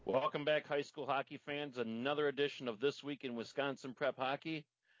Welcome back, high school hockey fans. Another edition of This Week in Wisconsin Prep Hockey.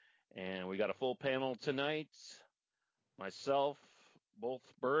 And we got a full panel tonight. Myself, both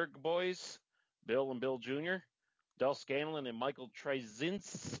Berg boys, Bill and Bill Jr., Del Scanlon and Michael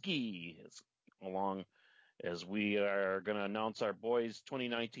Trzynski, along as we are going to announce our boys'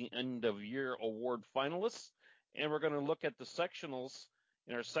 2019 end-of-year award finalists. And we're going to look at the sectionals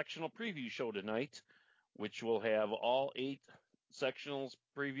in our sectional preview show tonight, which will have all 8 sectionals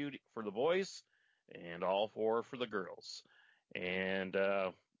previewed for the boys and all 4 for the girls. And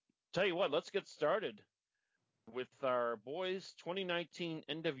tell you what, let's get started with our boys 2019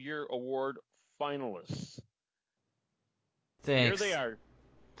 end of year award finalists. Thanks. Here they are.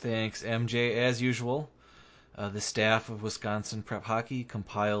 Thanks, MJ. As usual, the staff of Wisconsin Prep Hockey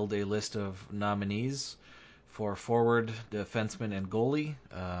compiled a list of nominees for forward, defenseman, and goalie.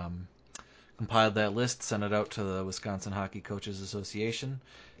 Compiled that list, sent it out to the Wisconsin Hockey Coaches Association,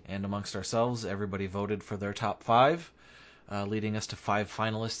 and amongst ourselves, everybody voted for their top 5, leading us to 5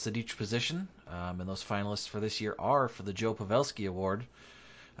 finalists at each position. And those finalists for this year are, for the Joe Pavelski Award,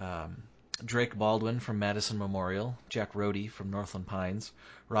 Drake Baldwin from Madison Memorial, Jack Rohde from Northland Pines,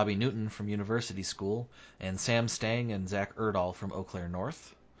 Robbie Newton from University School, and Sam Stang and Zach Erdahl from Eau Claire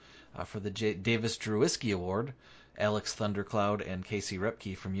North. For the Davis Drewiski Award, Alex Thundercloud and Casey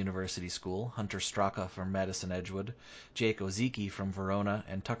Repke from University School, Hunter Straka from Madison Edgewood, Jake Ozeki from Verona,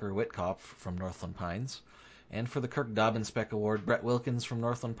 and Tucker Whitkopf from Northland Pines. And for the Kirk Dobbins-Beck Award, Brett Wilkins from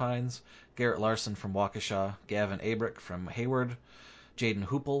Northland Pines, Garrett Larson from Waukesha, Gavin Abrick from Hayward, Jaden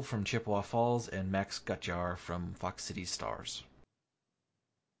Hoople from Chippewa Falls, and Max Gutjar from Fox City Stars.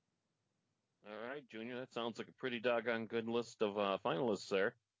 All right, Junior, that sounds like a pretty doggone good list of finalists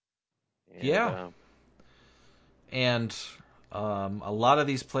there. And, yeah. And a lot of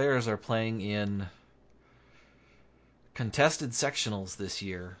these players are playing in contested sectionals this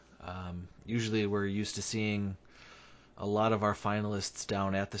year. Usually we're used to seeing a lot of our finalists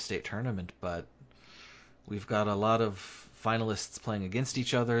down at the state tournament, but we've got a lot of finalists playing against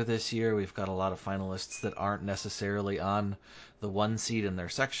each other this year. We've got a lot of finalists that aren't necessarily on the 1 seed in their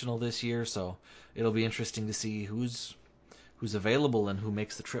sectional this year, so it'll be interesting to see who's available and who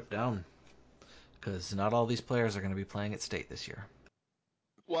makes the trip down, because not all these players are going to be playing at state this year.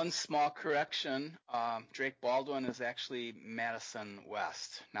 One small correction, Drake Baldwin is actually Madison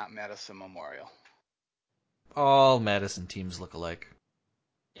West, not Madison Memorial. All Madison teams look alike.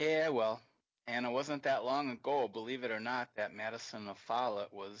 Yeah, well, and it wasn't that long ago, believe it or not, that Madison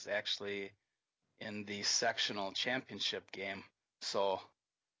Follett was actually in the sectional championship game. So,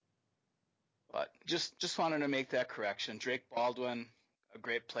 but just wanted to make that correction. Drake Baldwin, a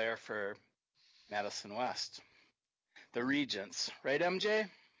great player for Madison West. The Regents, right, MJ?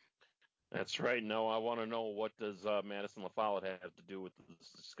 That's right. No, I want to know, what does Madison LaFollette have to do with this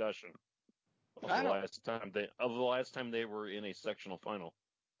discussion of the last time they were in a sectional final?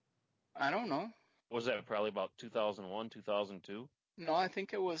 I don't know. Was that probably about 2001, 2002? No, I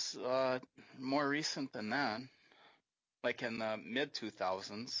think it was more recent than that, like in the mid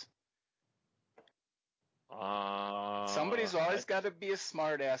 2000s. Somebody's always got to be a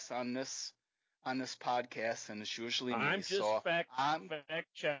smartass on this podcast, and it's usually me. I'm just fact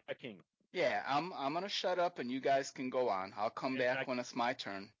checking. Yeah, I'm gonna shut up, and you guys can go on. I'll come back when it's my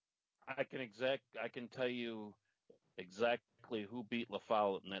turn. I can tell you exactly who beat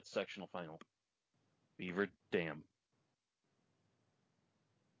LaFollette in that sectional final. Beaver Dam.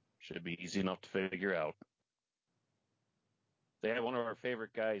 Should be easy enough to figure out. They had one of our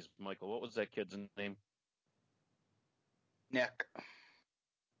favorite guys, Michael. What was that kid's name? Nick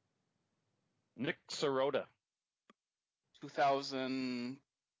Sirota.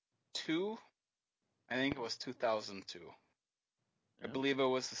 2002? I think it was 2002. Yeah. I believe it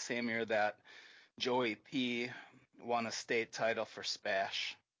was the same year that Joey P. won a state title for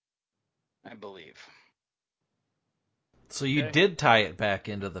Spash. I believe. So you did tie it back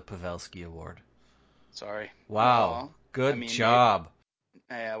into the Pavelski Award. Sorry. Wow. Good job.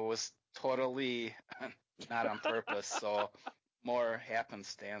 It was totally not on purpose, so more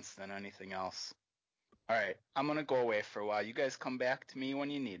happenstance than anything else. All right, I'm going to go away for a while. You guys come back to me when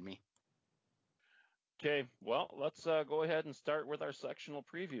you need me. Okay, well, let's go ahead and start with our sectional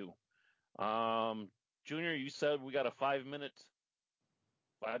preview. Junior, you said we got a 5-minute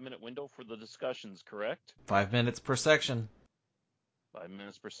window for the discussions, correct? 5 minutes per section. 5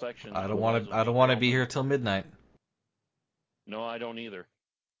 minutes per section. I don't want to be here till midnight. No, I don't either.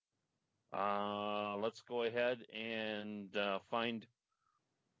 Let's go ahead and find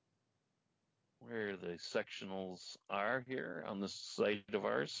where the sectionals are here on this site of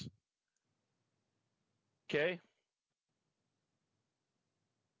ours. Okay.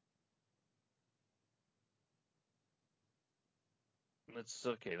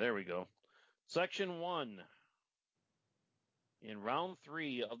 Okay, there we go. Section 1. In round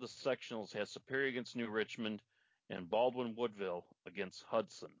 3 of the sectionals has Superior against New Richmond and Baldwin Woodville against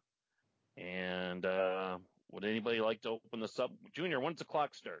Hudson. And would anybody like to open this up? Junior, when's the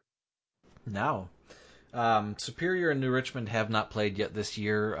clock start? Now. Superior and New Richmond have not played yet this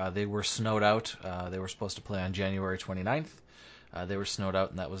year. They were snowed out. They were supposed to play on January 29th. They were snowed out,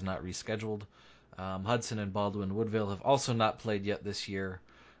 and that was not rescheduled. Hudson and Baldwin Woodville have also not played yet this year,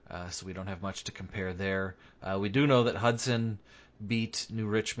 so we don't have much to compare there. We do know that Hudson beat New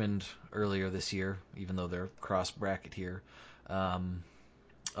Richmond earlier this year, even though they're cross bracket here.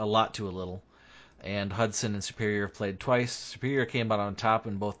 A lot to a little. And Hudson and Superior have played twice. Superior came out on top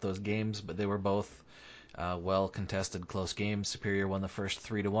in both those games, but they were both well contested, close games. Superior won the first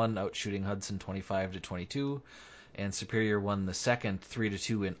 3-1, outshooting Hudson 25-22, and Superior won the second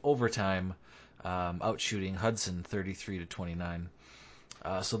 3-2 in overtime, outshooting Hudson 33-29.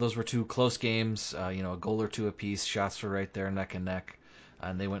 So those were two close games. A goal or two apiece. Shots were right there, neck and neck,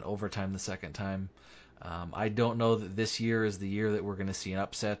 and they went overtime the second time. I don't know that this year is the year that we're going to see an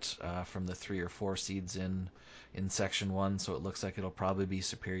upset from the 3 or 4 seeds in Section 1, so it looks like it'll probably be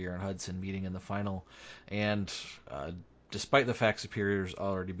Superior and Hudson meeting in the final. And despite the fact Superior's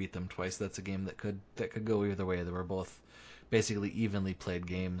already beat them twice, that's a game that could go either way. They were both basically evenly played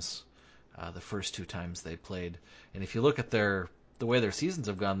games the first 2 times they played. And if you look at the way their seasons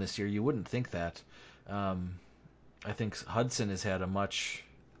have gone this year, you wouldn't think that. I think Hudson has had a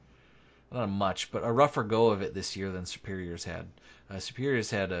rougher go of it this year than Superior's had.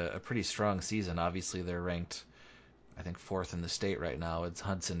 Superior's had a pretty strong season. Obviously, they're ranked, I think, 4th in the state right now.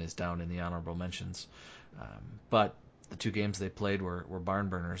 Hudson is down in the honorable mentions. But the 2 games they played were barn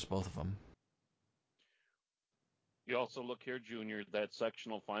burners, both of them. You also look here, Junior, that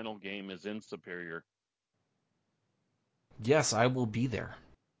sectional final game is in Superior. Yes, I will be there.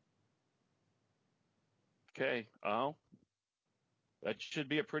 Okay. That should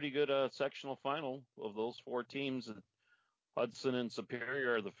be a pretty good sectional final of those 4 teams. Hudson and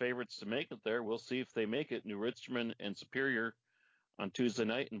Superior are the favorites to make it there. We'll see if they make it. New Richmond and Superior on Tuesday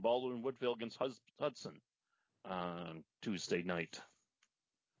night, and Baldwin Woodville against Hudson on Tuesday night.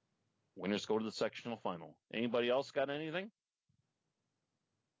 Winners go to the sectional final. Anybody else got anything?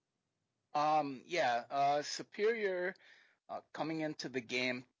 Superior coming into the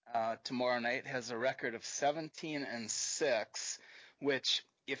game tomorrow night has a record of 17-6, which,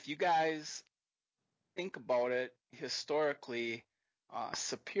 if you guys think about it historically,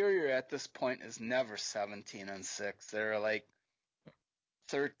 Superior at this point is never 17-6. They're like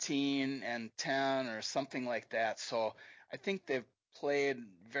 13-10 or something like that. So I think they've played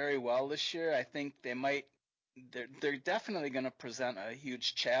very well this year. I think they're definitely going to present a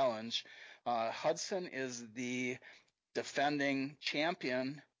huge challenge. Hudson is the defending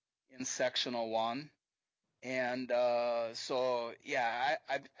champion in Sectional 1. And I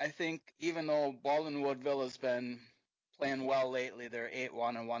think even though Baldwin Woodville has been playing well lately, they're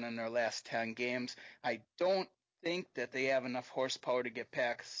 8-1-1 in their last 10 games. I don't think that they have enough horsepower to get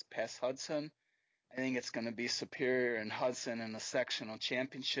past Hudson. I think it's going to be Superior and Hudson in the sectional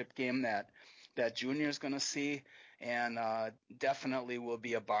championship game that Junior's going to see, and definitely will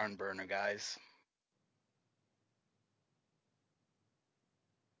be a barn burner, guys.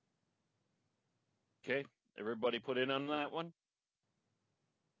 Okay, everybody put in on that one?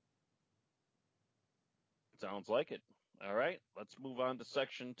 Sounds like it. All right, let's move on to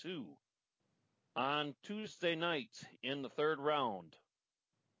Section 2. On Tuesday night in the 3rd round,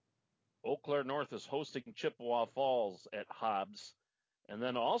 Eau Claire North is hosting Chippewa Falls at Hobbs. And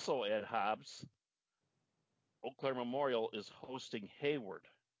then also at Hobbs, Eau Claire Memorial is hosting Hayward.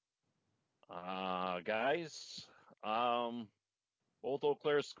 Guys, both Eau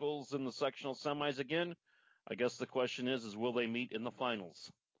Claire schools in the sectional semis again. I guess the question is will they meet in the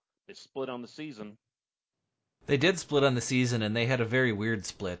finals? They split on the season. They did split on the season, and they had a very weird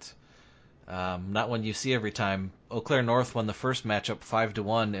split. Not one you see every time. Eau Claire North won the first matchup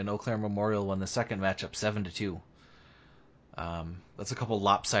 5-1, and Eau Claire Memorial won the second matchup 7-2. That's a couple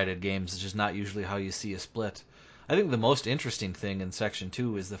lopsided games. It's just not usually how you see a split. I think the most interesting thing in Section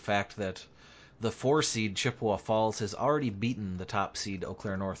 2 is the fact that the 4 seed Chippewa Falls has already beaten the top seed Eau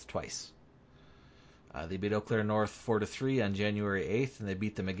Claire North twice. They beat Eau Claire North 4-3 on January 8th, and they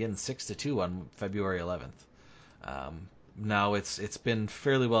beat them again 6-2 on February 11th. Now it's been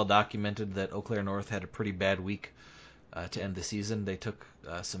fairly well documented that Eau Claire North had a pretty bad week to end the season. They took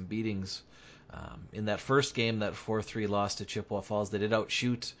some beatings. In that first game, that 4-3 loss to Chippewa Falls, they did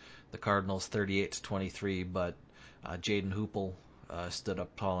outshoot the Cardinals 38-23, but Jaden Hoople stood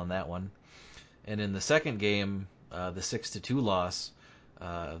up tall in that one. And in the second game, the 6-2 loss,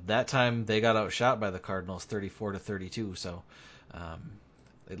 That time they got outshot by the Cardinals 34-32. So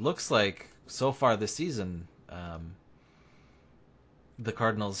it looks like so far this season the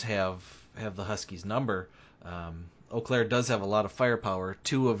Cardinals have the Huskies number. Eau Claire does have a lot of firepower.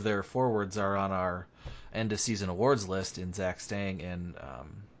 Two of their forwards are on our end of season awards list in Zach Stang and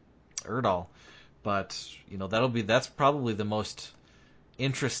Erdahl. But that's probably the most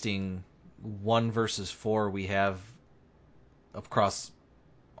interesting 1 versus 4 we have across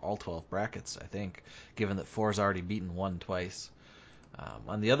all 12 brackets, I think, given that 4's already beaten 1 twice.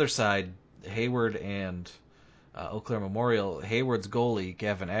 On the other side, Hayward and Eau Claire Memorial, Hayward's goalie,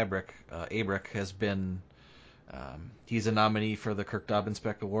 Gavin Abrick, has been he's a nominee for the Kirk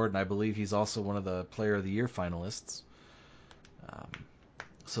Dobbins-Beck Award, and I believe he's also one of the Player of the Year finalists.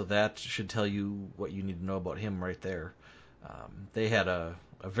 So that should tell you what you need to know about him right there. They had a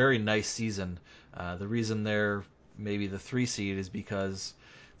very nice season. The reason they're maybe the 3 seed is because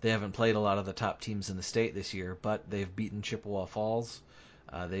they haven't played a lot of the top teams in the state this year, but they've beaten Chippewa Falls.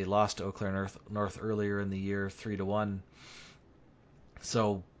 They lost to Eau Claire North earlier in the year 3-1.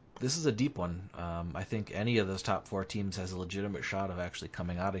 So this is a deep one. I think any of those top 4 teams has a legitimate shot of actually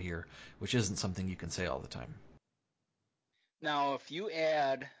coming out of here, which isn't something you can say all the time. Now, if you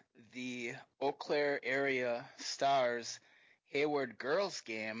add the Eau Claire area Stars Hayward girls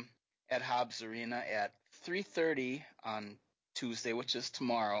game at Hobbs Arena at 3:30 on Tuesday, which is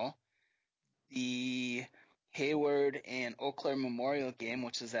tomorrow, the Hayward and Eau Claire Memorial game,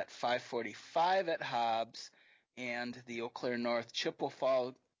 which is at 5:45 at Hobbs, and the Eau Claire North Chippewa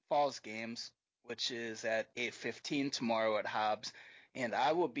Falls games, which is at 8:15 tomorrow at Hobbs. And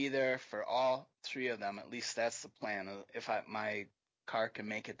I will be there for all 3 of them. At least that's the plan. If my car can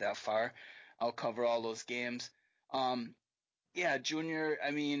make it that far, I'll cover all those games. Yeah, Junior.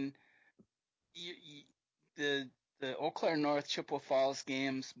 I mean, the Eau Claire North Chippewa Falls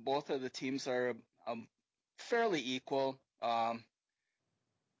games, both of the teams are fairly equal.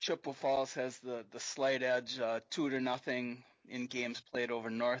 Chippewa Falls has the slight edge, 2-0 in games played over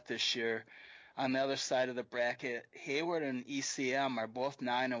North this year. On the other side of the bracket, Hayward and ECM are both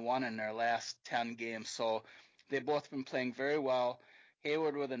 9-1 in their last 10 games, so they've both been playing very well.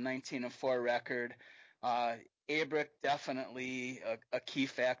 Hayward with a 19-4 record. Abrick definitely a key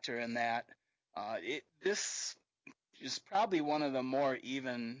factor in that. This is probably one of the more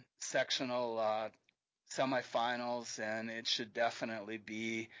even sectional semifinals, and it should definitely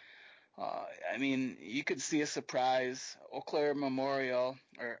be. I mean, you could see a surprise. Eau Claire Memorial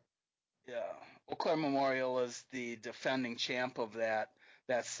is the defending champ of that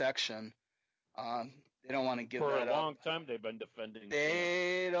section. They don't want to give For that a up. long time, they've been defending.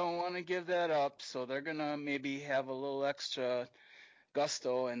 They don't want to give that up, so they're gonna maybe have a little extra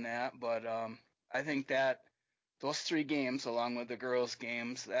gusto in that. But I think that those 3 games, along with the girls'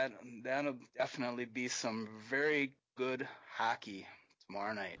 games, that'll definitely be some very good hockey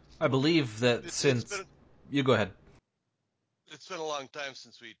tomorrow night. I believe that you go ahead. It's been a long time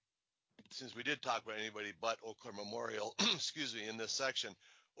since we did talk about anybody but Eau Claire Memorial, excuse me, in this section.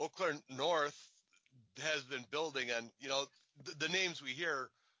 Eau Claire North has been building, and the names we hear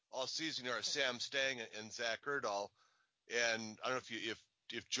all season are Sam Stang and Zach Erdahl, and I don't know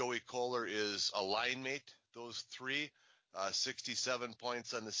if Joey Kohler is a line mate. Those 3, 67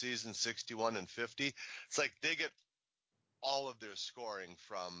 points on the season, 61 and 50. It's like they get all of their scoring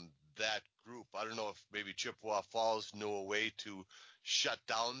from that group. I don't know if maybe Chippewa Falls knew a way to shut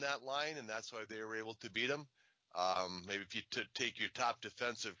down that line, and that's why they were able to beat them. Maybe if you take your top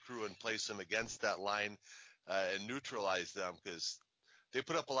defensive crew and place them against that line and neutralize them, because they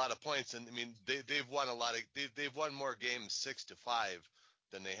put up a lot of points, and I mean they've won a lot of they've won more games 6-5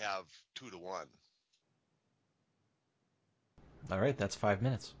 than they have 2-1. All right, that's 5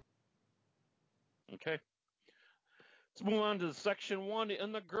 minutes. Okay. Let's move on to Section 1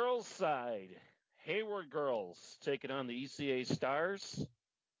 in the girls' side. Hayward girls taking on the ECA Stars,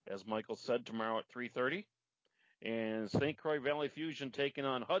 as Michael said, tomorrow at 3:30. And St. Croix Valley Fusion taking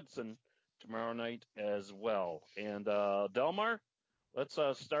on Hudson tomorrow night as well. And Delmar, let's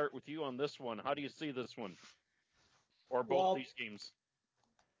start with you on this one. How do you see this one? Or both these games?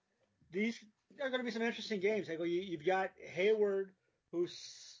 These are going to be some interesting games. You've got Hayward,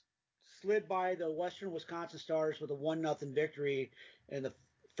 who's slid by the Western Wisconsin Stars with a 1-0 victory in the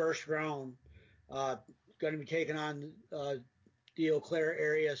first round. Going to be taking on the Eau Claire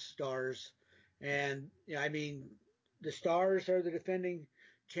area Stars. And, I mean, the Stars are the defending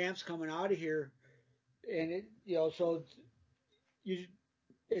champs coming out of here. And,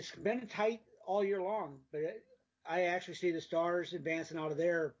 it's been tight all year long. But I actually see the Stars advancing out of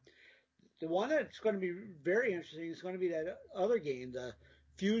there. The one that's going to be very interesting is going to be that other game, the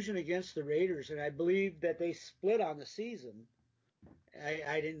Fusion against the Raiders, and I believe that they split on the season.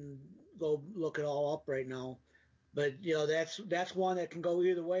 I didn't go look it all up right now, but that's one that can go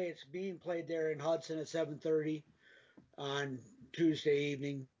either way. It's being played there in Hudson at 7:30 on Tuesday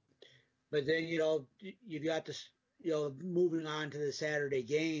evening. But then you've got this moving on to the Saturday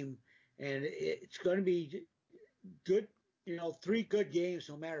game, and it's going to be good. Three good games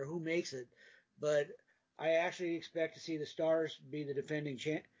no matter who makes it. But I actually expect to see the Stars be the defending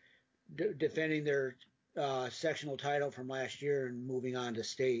their sectional title from last year and moving on to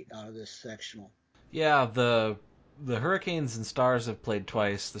state out of this sectional. Yeah, the Hurricanes and Stars have played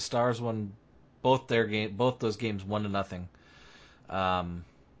twice. The Stars won both those games 1-0,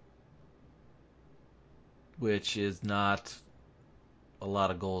 which is not a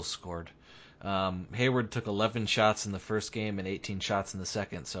lot of goals scored. Hayward took 11 shots in the first game and 18 shots in the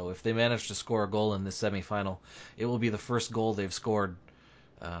second. So if they manage to score a goal in this semifinal, it will be the first goal they've scored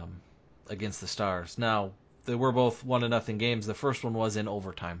against the Stars. Now, they were both 1-0 games. The first one was in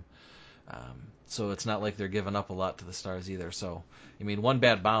overtime. So it's not like they're giving up a lot to the Stars either. So, I mean, one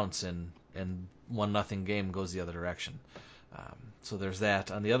bad bounce and 1-0 game goes the other direction. So there's that.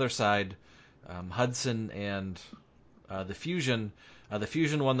 On the other side, Hudson and the Fusion. The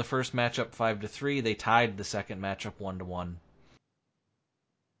Fusion won the first matchup 5-3. They tied the second matchup 1-1.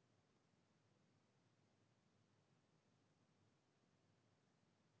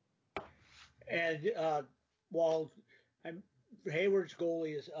 And while Hayward's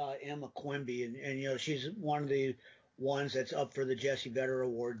goalie is Emma Quimby, and she's one of the ones that's up for the Jesse Vetter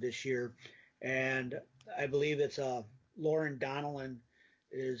Award this year, and I believe it's Lauren Donnellan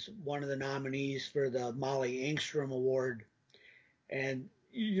is one of the nominees for the Molly Engstrom Award, and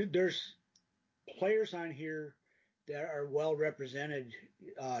there's players on here that are well represented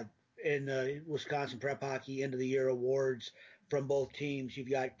in the Wisconsin Prep Hockey End of the Year Awards from both teams. You've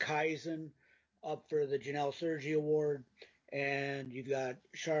got Kaizen up for the Janelle Sergi Award, and you've got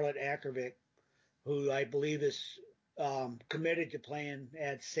Charlotte Ackervik, who I believe is committed to playing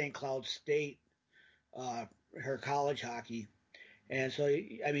at St. Cloud State, her college hockey. And so,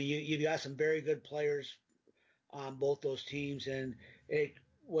 I mean, you've got some very good players on both those teams, and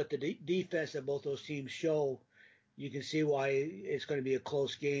what the defense that both those teams show, you can see why it's going to be a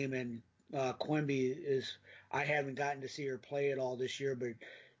close game. And Quimby is, I haven't gotten to see her play at all this year, but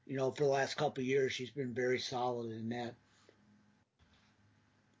for the last couple of years, she's been very solid in that.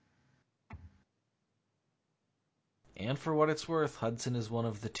 And for what it's worth, Hudson is one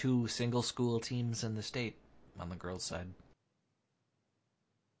of the 2 single school teams in the state on the girls' side.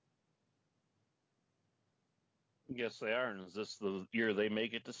 Yes, they are. And is this the year they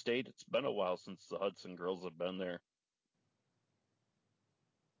make it to state? It's been a while since the Hudson girls have been there.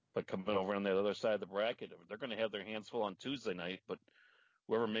 But coming over on the other side of the bracket, they're going to have their hands full on Tuesday night. But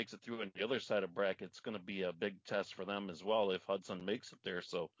whoever makes it through on the other side of bracket, it's going to be a big test for them as well if Hudson makes it there.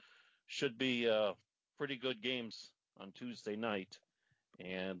 So should be pretty good games on Tuesday night.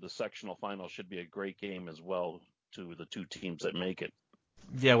 And the sectional final should be a great game as well to the 2 teams that make it.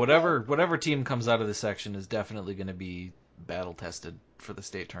 Yeah, whatever team comes out of the section is definitely going to be battle tested for the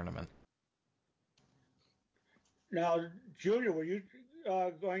state tournament. Now, Junior, were you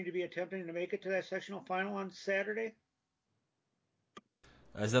going to be attempting to make it to that sectional final on Saturday?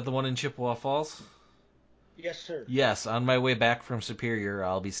 Is that the one in Chippewa Falls? Yes, sir. Yes, on my way back from Superior,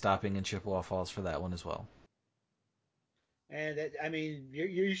 I'll be stopping in Chippewa Falls for that one as well. And I mean,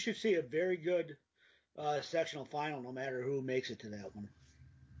 you should see a very good sectional final, no matter who makes it to that one.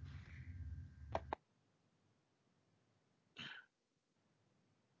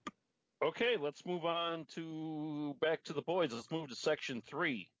 Okay, let's move on back to the boys. Let's move to Section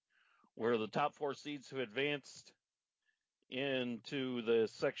 3, where the top 4 seeds have advanced into the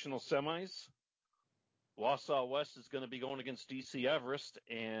sectional semis. Wausau West is going to be going against DC Everest,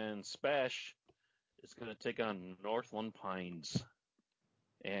 and Spash is going to take on Northland Pines.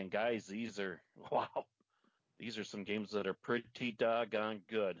 And guys, these are some games that are pretty doggone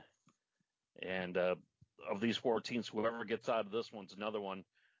good. And of these 4 teams, whoever gets out of this one's another one.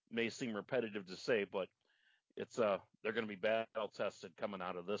 May seem repetitive to say, but it's they're going to be battle tested coming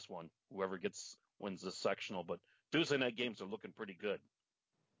out of this one. Whoever wins this sectional, but Tuesday night games are looking pretty good.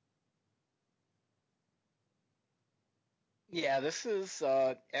 Yeah, this is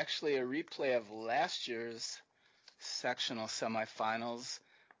actually a replay of last year's sectional semifinals.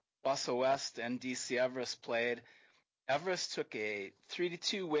 Wausau West and DC Everest played. Everest took a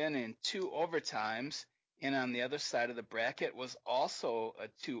 3-2 win in 2 overtimes, and on the other side of the bracket was also a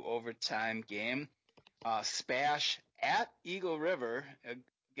 2 overtime game. Spash at Eagle River,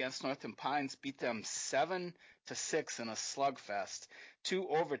 against Northern Pines, beat them 7-6 in a slugfest, 2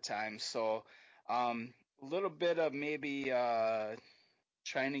 overtimes. So a little bit of maybe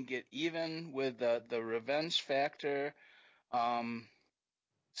trying to get even with the revenge factor.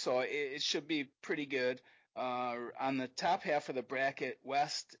 So it should be pretty good. On the top half of the bracket,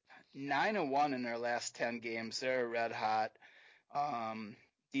 West 9-1 in their last 10 games. They're red hot.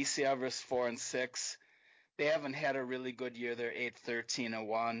 DC Everest 4-6. They haven't had a really good year. They're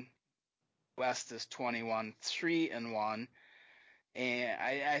 8-13-1. West is 21-3-1. And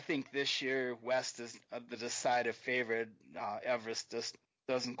I think this year West is the decided favorite. Everest just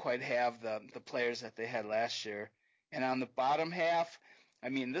doesn't quite have the players that they had last year. And on the bottom half, I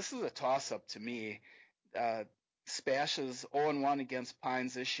mean, this is a toss-up to me. Spash is 0-1 against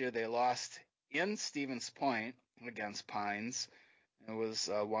Pines this year. They lost in Stevens Point against Pines. It was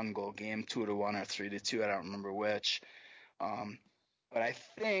a 1-goal game, 2-1 or 3-2. I don't remember which. But I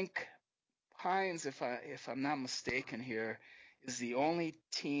think Pines, if I'm not mistaken here, is the only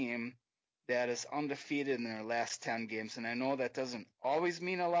team that is undefeated in their last 10 games. And I know that doesn't always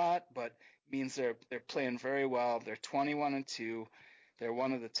mean a lot, but it means they're playing very well. They're 21-2. They're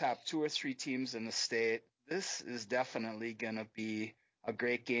one of the top 2 or 3 teams in the state. This is definitely going to be a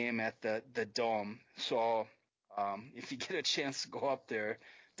great game at the Dome. So if you get a chance to go up there,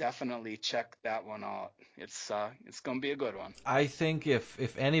 definitely check that one out. It's going to be a good one. I think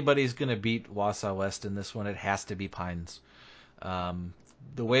if anybody's going to beat Wausau West in this one, it has to be Pines.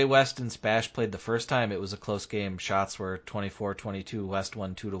 The way West and Spash played the first time, it was a close game. Shots were 24-22. West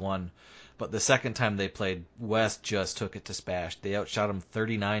won 2-1. But the second time they played, West just took it to Spash. They outshot them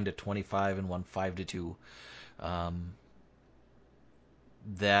 39-25 and won 5-2.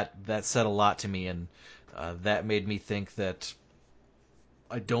 That said a lot to me, and that made me think that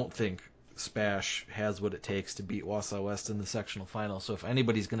I don't think Spash has what it takes to beat Wausau West in the sectional final. So if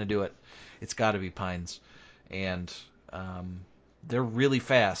anybody's going to do it, it's got to be Pines. And they're really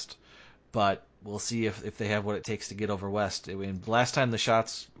fast, but we'll see if they have what it takes to get over West. I mean, last time the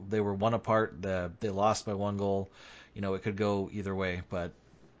shots, they were 1 apart. They lost by 1 goal. You know, it could go either way, but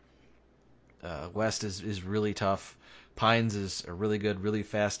West is really tough. Pines is a really good, really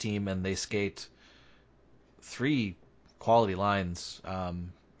fast team, and they skate 3 quality lines. I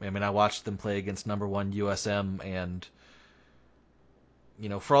mean, I watched them play against number 1 USM, and you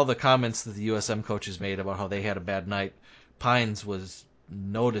know, for all the comments that the USM coaches made about how they had a bad night, Pines was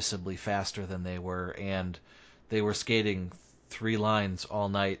noticeably faster than they were, and they were skating 3 lines all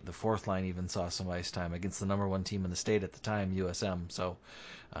night. The 4th line even saw some ice time against the number 1 team in the state at the time, USM. So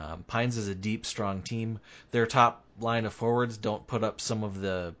Pines is a deep, strong team. Their top line of forwards don't put up some of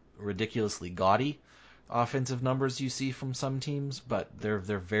the ridiculously gaudy offensive numbers you see from some teams, but they're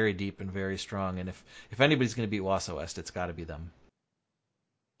very deep and very strong. And if anybody's going to beat Wausau West, it's got to be them.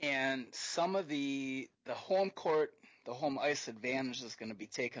 And some of the home court, the home ice advantage is going to be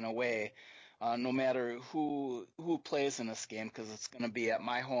taken away, no matter who plays in this game, because it's going to be at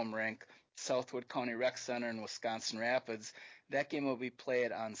my home rink, Southwood County Rec Center in Wisconsin Rapids. That game will be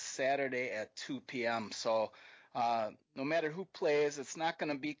played on Saturday at 2 p.m. So no matter who plays, it's not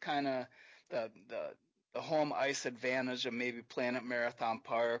going to be kind of the home ice advantage of maybe playing at Marathon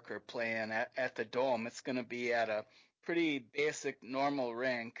Park or playing at the Dome. It's going to be at a pretty basic normal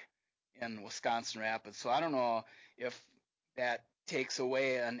rink in Wisconsin Rapids. So I don't know if that takes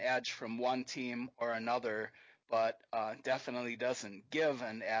away an edge from one team or another, but definitely doesn't give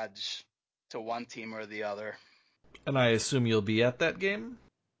an edge to one team or the other. And I assume you'll be at that game,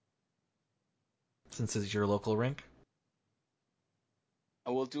 since it's your local rink? I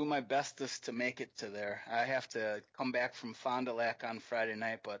will do my bestest to make it to there. I have to come back from Fond du Lac on Friday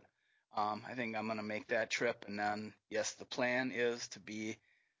night, but I think I'm going to make that trip. And then, yes, the plan is to be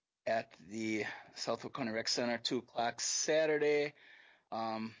at the Southwood County Rec Center 2 o'clock Saturday.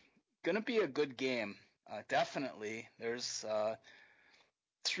 Going to be a good game, definitely. There's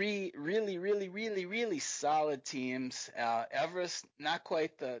 3 really, really, really, really solid teams. Everest, not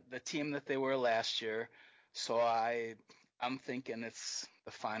quite the team that they were last year. So I'm thinking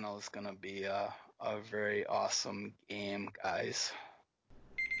the final is going to be a very awesome game, guys.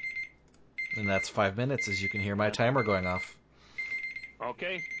 And that's 5 minutes, as you can hear my timer going off.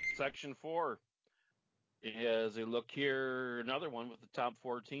 Okay, section 4. As a look here, another one with the top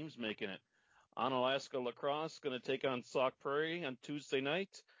 4 teams making it. Onalaska Lacrosse going to take on Sauk Prairie on Tuesday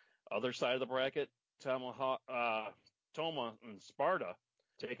night. Other side of the bracket, Toma and Sparta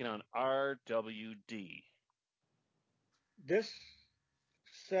taking on RWD. This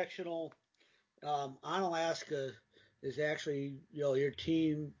sectional, Onalaska is actually, your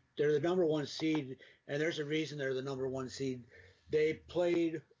team. They're the number 1 seed, and there's a reason they're the number 1 seed. They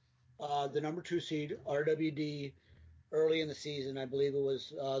played the number 2 seed RWD early in the season. I believe it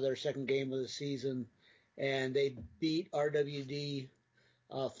was their second game of the season, and they beat RWD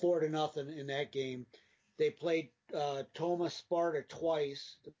 4-0 in that game. They played Thomas Sparta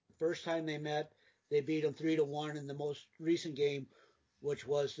twice. The first time they met, they beat them 3-1 in the most recent game, which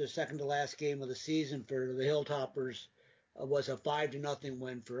was the second to last game of the season for the Hilltoppers, was a 5-0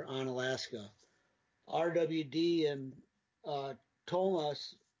 win for Onalaska. RWD and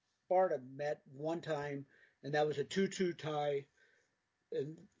Thomas Sparta met one time, and that was a 2-2 tie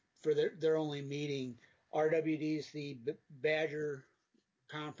for their only meeting. RWD is the Badger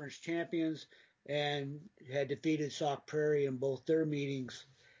Conference champions and had defeated Sauk Prairie in both their meetings.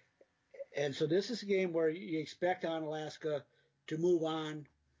 And so this is a game where you expect Onalaska to move on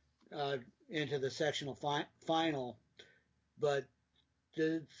into the sectional final, but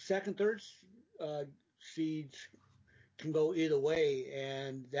the second, third seeds can go either way,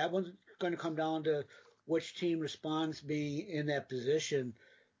 and that one's going to come down to which team responds being in that position.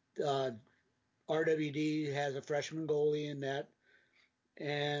 RWD has a freshman goalie in that,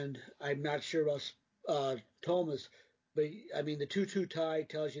 and I'm not sure about Thomas, but I mean the 2-2 tie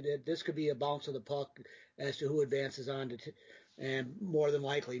tells you that this could be a bounce of the puck as to who advances on to and more than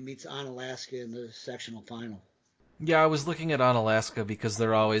likely meets Onalaska in the sectional final. Yeah, I was looking at Onalaska because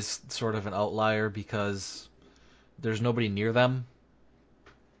they're always sort of an outlier because there's nobody near them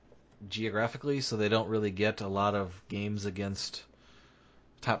geographically, so they don't really get a lot of games against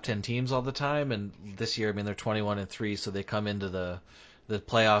top 10 teams all the time. And this year, I mean, they're 21-3, so they come into the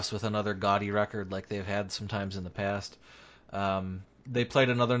playoffs with another gaudy record like they've had sometimes in the past. They played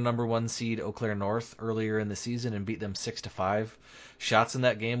another number 1 seed, Eau Claire North, earlier in the season and beat them 6-5. Shots in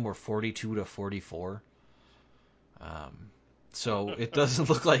that game were 42-44. So it doesn't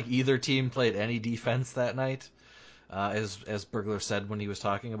look like either team played any defense that night. As Burglar said when he was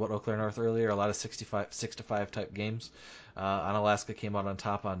talking about Eau Claire North earlier, a lot of 6-5 type games. Onalaska came out on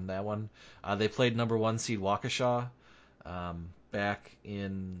top on that one. They played number 1 seed Waukesha back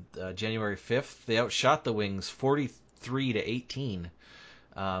in January 5th. They outshot the Wings 43-18,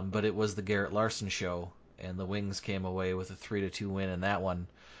 but it was the Garrett Larson show, and the Wings came away with a 3-2 win in that one.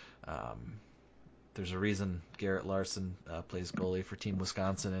 There's a reason Garrett Larson plays goalie for Team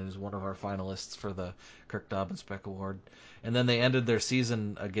Wisconsin and is one of our finalists for the Kirk Dobbins-Beck Award. And then they ended their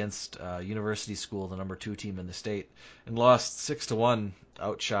season against University School, the number 2 team in the state, and lost 6-1,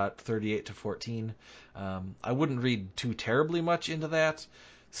 outshot 38-14. I wouldn't read too terribly much into that,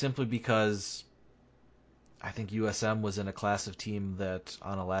 simply because I think USM was in a class of team that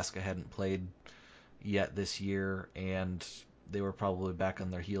Onalaska hadn't played yet this year, and they were probably back on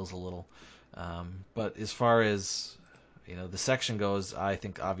their heels a little. But as far as the section goes, I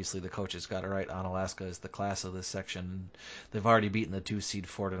think obviously the coaches got it right. Onalaska is the class of this section. They've already beaten the 2 seed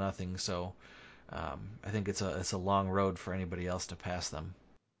 4-0, so I think it's a long road for anybody else to pass them.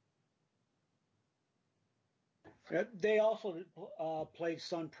 They also played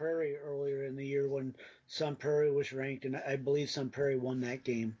Sun Prairie earlier in the year when Sun Prairie was ranked, and I believe Sun Prairie won that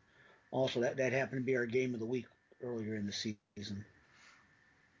game. Also, that happened to be our game of the week earlier in the season.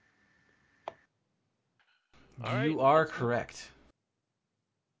 You are correct.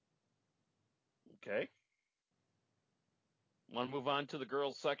 Okay. Want to move on to the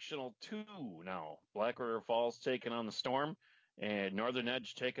girls sectional 2 now. Black River Falls taking on the Storm, and Northern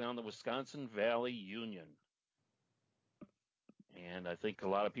Edge taking on the Wisconsin Valley Union. And I think a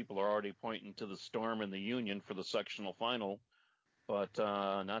lot of people are already pointing to the Storm and the Union for the sectional final, but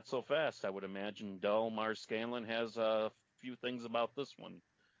not so fast. I would imagine Delmar Scanlon has a few things about this one.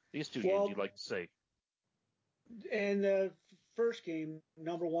 These two games you'd like to say. In the first game,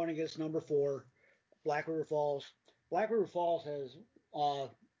 number 1 against number 4, Black River Falls. Black River Falls has a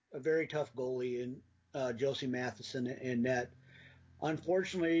very tough goalie in Josie Matheson in net.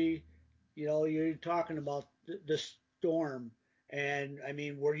 Unfortunately, you're talking about the Storm, and I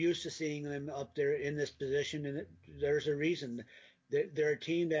mean we're used to seeing them up there in this position, and there's a reason. They're a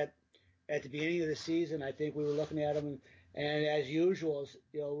team that at the beginning of the season, I think we were looking at them, and as usual,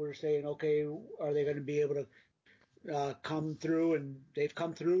 we're saying, okay, are they going to be able to come through? And they've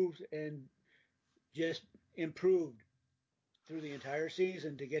come through and just improved through the entire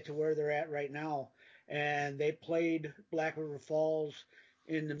season to get to where they're at right now. And they played Black River Falls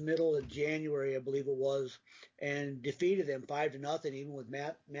in the middle of January, I believe it was, and defeated them 5-0, even with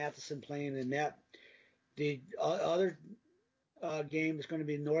Matheson playing in net. The other game is going to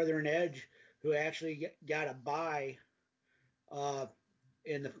be Northern Edge, who actually got a bye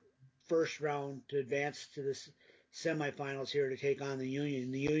in the first round to advance to the semifinals here to take on the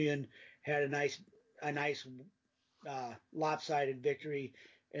Union. The Union had a nice lopsided victory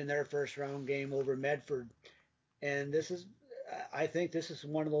in their first round game over Medford. And I think this is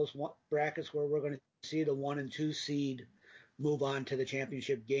one of those brackets where we're going to see the 1 and 2 seed move on to the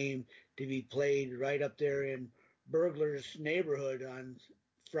championship game to be played right up there in Burglar's neighborhood on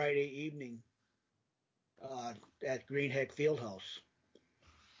Friday evening at Greenheck Fieldhouse.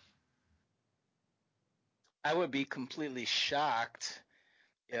 I would be completely shocked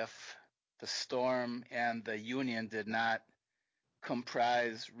if the Storm and the Union did not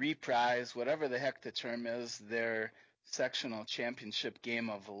reprise, whatever the heck the term is, their sectional championship game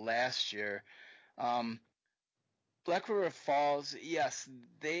of last year. Black River Falls, yes,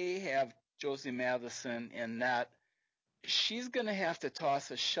 they have Josie Matheson in net. She's going to have to toss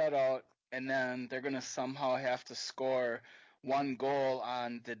a shutout, and then they're going to somehow have to score one goal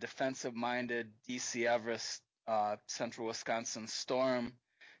on the defensive-minded DC Everest Central Wisconsin Storm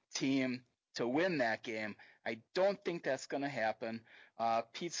team to win that game. I don't think that's going to happen.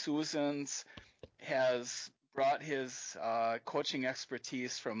 Pete Susans has brought his coaching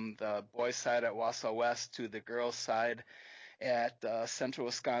expertise from the boys' side at Wausau West to the girls' side at Central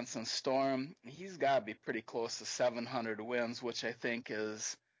Wisconsin Storm. He's got to be pretty close to 700 wins, which I think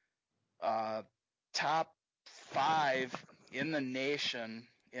is top 5 in the nation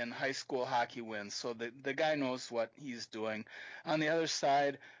in high school hockey wins. So the guy knows what he's doing. On the other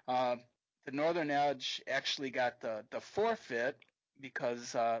side, the Northern Edge actually got the forfeit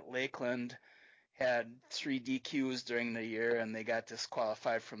because Lakeland had 3 DQs during the year and they got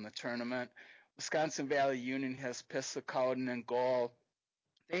disqualified from the tournament. Wisconsin Valley Union has Pistol Cowden in goal.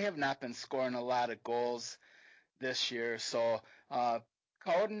 They have not been scoring a lot of goals this year, so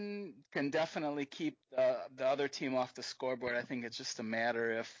Cowden can definitely keep the other team off the scoreboard. I think it's just a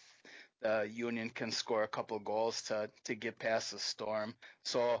matter if the Union can score a couple goals to get past the Storm.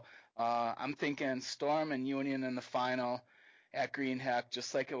 So I'm thinking Storm and Union in the final at Greenheck,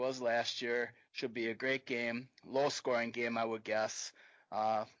 just like it was last year. Should be a great game, low-scoring game, I would guess.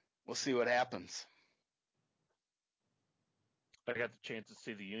 We'll see what happens. I got the chance to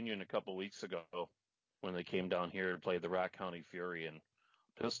see the Union a couple weeks ago when they came down here to play the Rock County Fury, and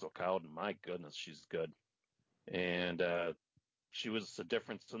Pistol Cowden, my goodness, she's good. And she was the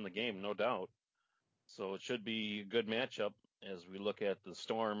difference in the game, no doubt. So it should be a good matchup as we look at the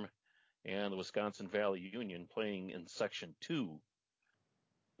Storm and the Wisconsin Valley Union playing in Section 2,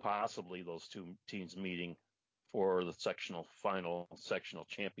 possibly those two teams meeting for the sectional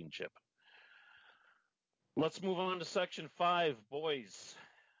championship. Let's move on to Section 5, boys.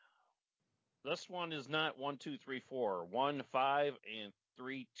 This one is not 1, 2, 3, 4. 1, 5, and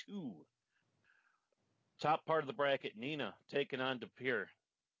 3, 2. Top part of the bracket, Neenah taking on De Pere.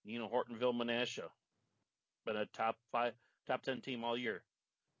 Neenah Hortonville Menasha. Been a top 10 team all year.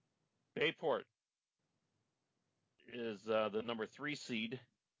 Bayport is the number 3 seed,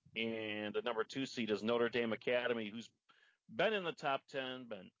 and the number 2 seed is Notre Dame Academy, who's been in the top 10,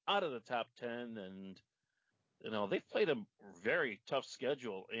 been out of the top 10, and they've played a very tough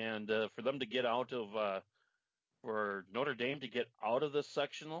schedule, and for them to get out of for Notre Dame to get out of this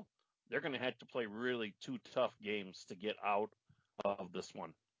sectional, they're going to have to play really 2 tough games to get out of this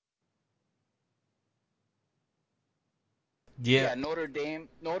one. Yeah,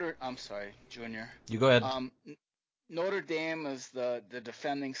 I'm sorry, Junior. You go ahead. Notre Dame is the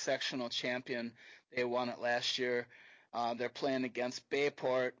defending sectional champion. They won it last year. They're playing against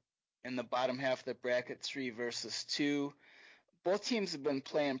Bayport in the bottom half of the bracket, 3 versus 2. Both teams have been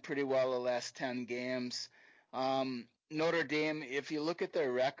playing pretty well the last 10 games. Notre Dame, if you look at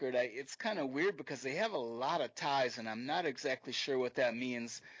their record, it's kind of weird because they have a lot of ties, and I'm not exactly sure what that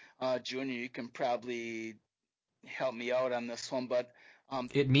means. Junior, you can probably help me out on this one, but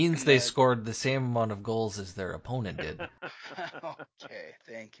it means they scored the same amount of goals as their opponent did. Okay,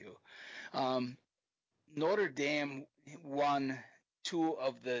 thank you. Notre Dame won 2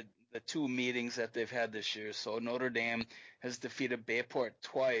 of the 2 meetings that they've had this year. So Notre Dame has defeated Bayport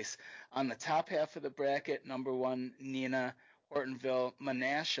twice. On the top half of the bracket, number 1, Neenah Hortonville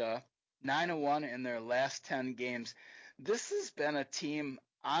Menasha, 9-1 in their last 10 games. This has been a team,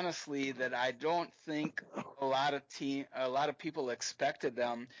 honestly, that I don't think a lot of people expected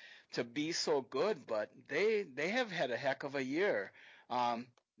them to be so good, but they have had a heck of a year.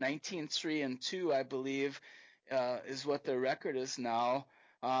 19-3-2, I believe, is what their record is now.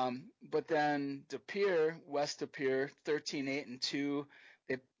 But then West De Pere, 13-8-2.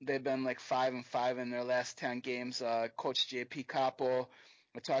 They've been like 5-5 in their last 10 games. Coach J.P. Capo,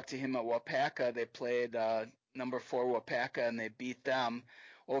 I talked to him at Wapaka. They played number 4 Wapaka, and they beat them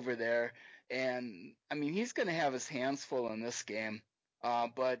over there. And, I mean, he's going to have his hands full in this game.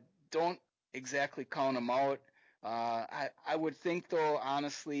 But don't exactly count him out. I would think though,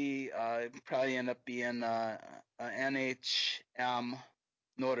 honestly, it'd probably end up being a NHM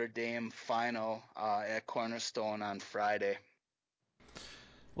Notre Dame final at Cornerstone on Friday.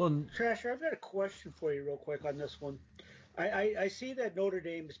 Well, Trasher, I've got a question for you real quick on this one. I see that Notre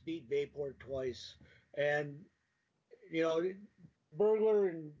Dame has beat Bayport twice, and you know, Burglar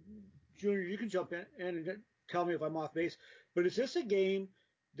and Junior, you can jump in and tell me if I'm off base. But is this a game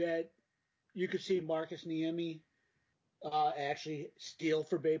that you could see Marcus Niemi actually steal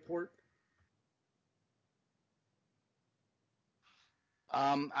for Bayport?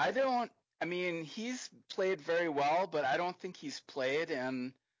 I don't. I mean, he's played very well, but I don't think he's played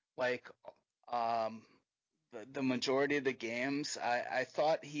in like um, the majority of the games. I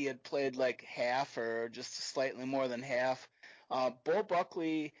thought he had played like half or just slightly more than half. Bo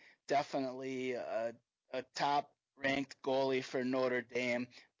Buckley, definitely a top-ranked goalie for Notre Dame.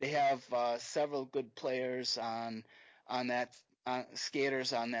 They have several good players on that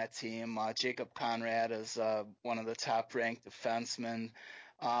skaters on that team. Jacob Conrad is one of the top-ranked defensemen.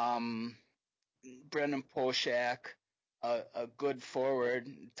 Um, Brendan Poshak, a good forward,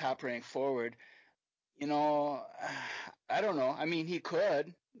 top-ranked forward. You know, I don't know. I mean, he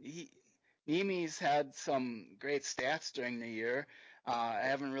could. Nemi's had some great stats during the year. I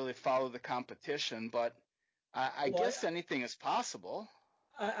haven't really followed the competition, but I Well, guess anything is possible.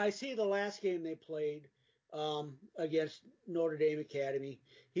 I see the last game they played against Notre Dame Academy.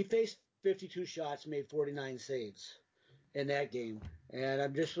 He faced 52 shots, made 49 saves in that game. And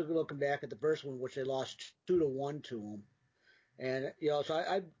I'm just looking back at the first one, which they lost 2-1 to him. And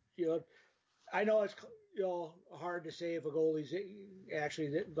so I know it's hard to say if a goalie's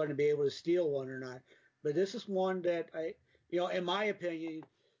actually going to be able to steal one or not. But this is one that in my opinion,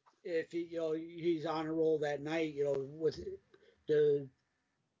 if he's on a roll that night, with the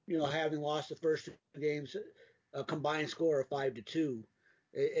having lost the first two games, a combined score of 5-2,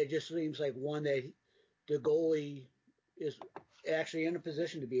 it just seems like one that the goalie is actually in a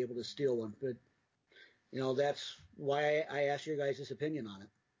position to be able to steal one. But that's why I asked your guys' opinion on it.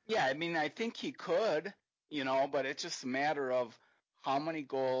 Yeah, I mean, I think he could, but it's just a matter of how many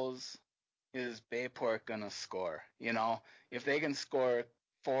goals is Bayport going to score. If they can score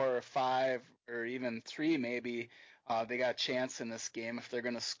 4 or 5 or even 3 maybe, they got a chance in this game. If they're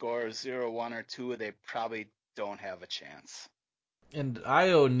going to score 0, 1, or 2, they probably don't have a chance. and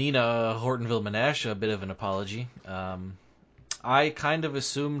I owe Nina Hortonville Menasha a bit of an apology. I kind of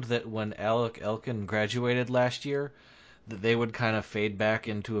assumed that when Alec Elkin graduated last year, that they would kind of fade back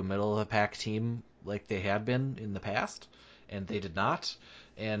into a middle of the pack team like they had been in the past, and they did not.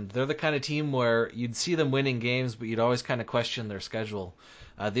 And they're the kind of team where you'd see them winning games, but you'd always kind of question their schedule.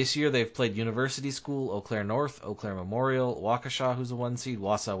 This year they've played University School, Eau Claire North, Eau Claire Memorial, Waukesha, who's a 1 seed,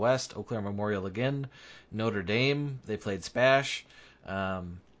 Wausau West, Eau Claire Memorial again, Notre Dame. They played Spash.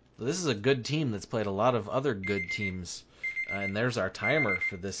 This is a good team that's played a lot of other good teams. And there's our timer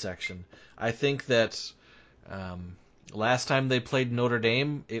for this section. I think that last time they played Notre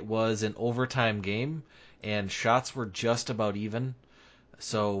Dame, it was an overtime game, and shots were just about even.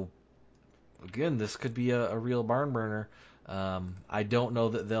 So, again, this could be a real barn burner. I don't know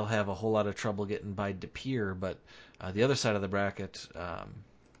that they'll have a whole lot of trouble getting by De Pere, but the other side of the bracket,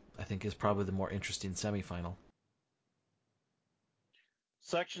 I think, is probably the more interesting semifinal.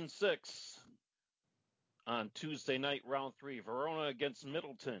 Section 6 on Tuesday night, round 3. Verona against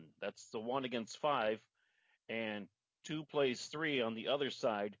Middleton. That's the 1 against 5. And 2 plays 3 on the other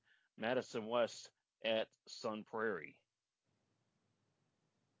side, Madison West at Sun Prairie.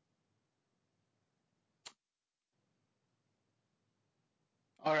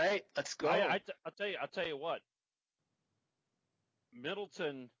 All right, let's go. I'll tell you what.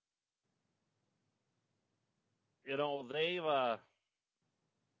 Middleton, they've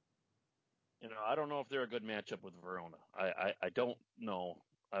I don't know if they're a good matchup with Verona. I don't know.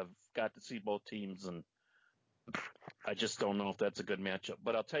 I've got to see both teams, and I just don't know if that's a good matchup.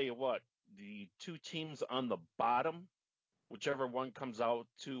 But I'll tell you what, the 2 teams on the bottom, whichever one comes out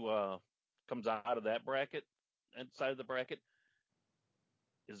of that bracket, inside of the bracket,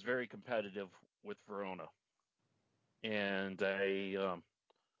 is very competitive with Verona. And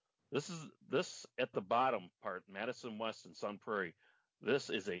this at the bottom part, Madison West and Sun Prairie.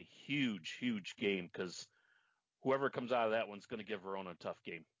 This is a huge, huge game because whoever comes out of that one's going to give Verona a tough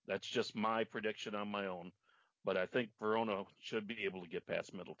game. That's just my prediction on my own, but I think Verona should be able to get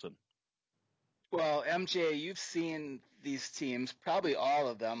past Middleton. Well, MJ, you've seen these teams, probably all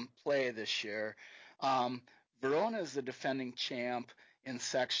of them, play this year. Verona is the defending champ in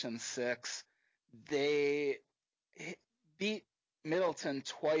Section 6. They beat Middleton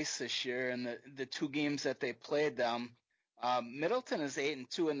twice this year in the two games that they played them. Middleton is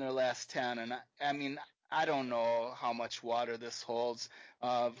 8-2 in their last 10, and I mean I don't know how much water this holds.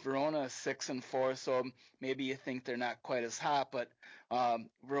 Verona is 6-4, so maybe you think they're not quite as hot, but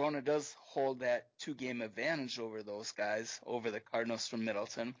Verona does hold that 2-game advantage over those guys, over the Cardinals from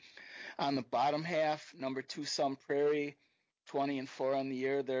Middleton. On the bottom half, number 2 Sun Prairie, 20-4 on the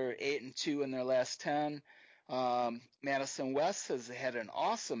year. They're 8-2 in their last 10. Madison West has had an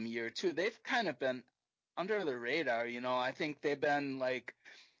awesome year too. They've kind of been under the radar, I think they've been like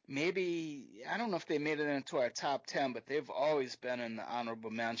maybe I don't know if they made it into our top 10, but they've always been in the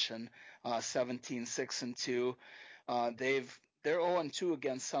honorable mention. 17-6-2. They're 0-2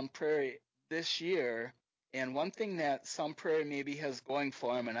 against Sun Prairie this year. And one thing that Sun Prairie maybe has going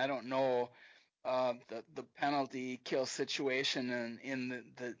for them, and I don't know the penalty kill situation in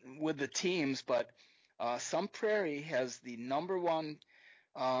the with the teams, but Sun Prairie has the number one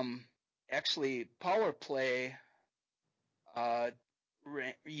actually power play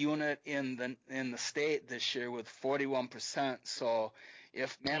unit in the state this year with 41%. So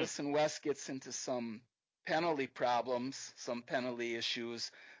if Madison West gets into some penalty problems, some penalty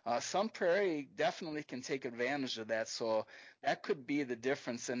issues, Sun Prairie definitely can take advantage of that. So that could be the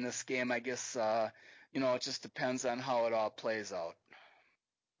difference in this game. I guess it just depends on how it all plays out.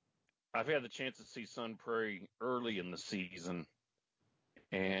 I've had the chance to see Sun Prairie early in the season,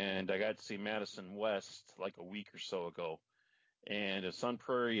 and I got to see Madison West like a week or so ago. And if Sun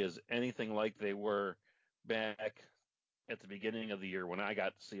Prairie is anything like they were back at the beginning of the year when I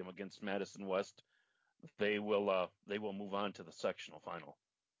got to see them against Madison West, they will move on to the sectional final.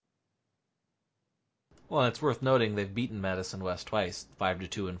 Well, it's worth noting they've beaten Madison West twice,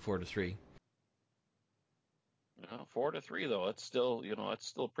 5-2 and 4-3. 4-3 though, it's still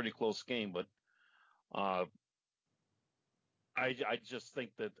a pretty close game, but I just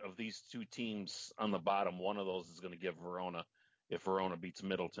think that of these two teams on the bottom, one of those is going to give Verona. If Verona beats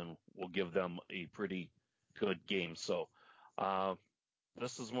Middleton, will give them a pretty good game. So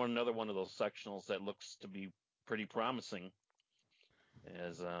this is another one of those sectionals that looks to be pretty promising.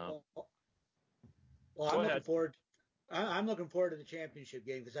 I'm looking forward to the championship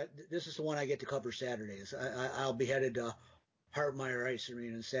game because this is the one I get to cover Saturdays. I'll be headed to Hartmeyer Ice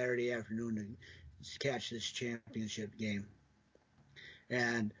Arena Saturday afternoon to catch this championship game.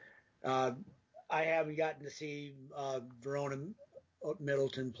 And I haven't gotten to see Verona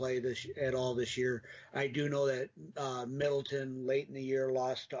Middleton play at all this year. I do know that Middleton late in the year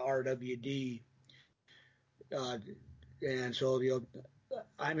lost to RWD, and so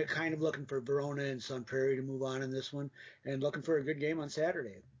I'm kind of looking for Verona and Sun Prairie to move on in this one, and looking for a good game on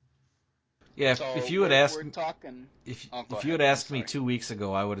Saturday. Yeah, so if you had asked if you had asked me 2 weeks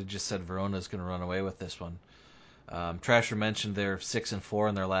ago, I would have just said Verona's going to run away with this one. Trasher mentioned they're 6-4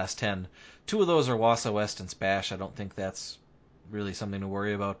 in their last 10. 2 of those are Wausau West and Spash. I don't think that's really something to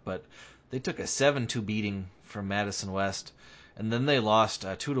worry about, but they took a 7-2 beating from Madison West, and then they lost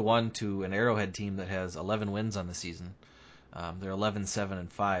 2-1 to an Arrowhead team that has 11 wins on the season. They're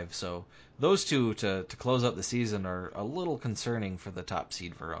 11-7-5, so those two to close out the season are a little concerning for the top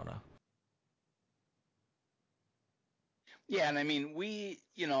seed Verona. Yeah, and I mean we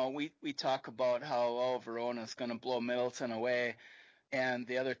talk about how Verona's going to blow Middleton away, and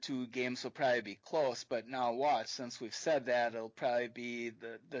the other two games will probably be close. But now watch, since we've said that, it'll probably be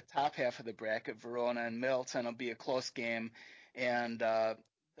the top half of the bracket. Verona and Middleton will be a close game, and the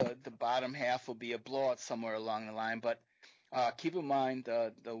bottom half will be a blowout somewhere along the line. But keep in mind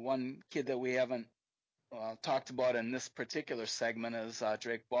the one kid that we haven't talked about in this particular segment is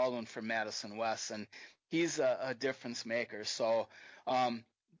Drake Baldwin from Madison West, and he's a difference maker. So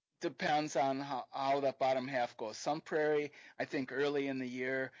depends on how that bottom half goes. Sun Prairie, I think early in the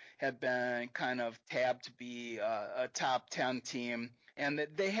year, had been kind of tabbed to be a top 10 team, and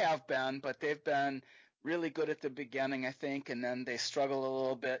they have been, but they've been really good at the beginning, I think, and then they struggle a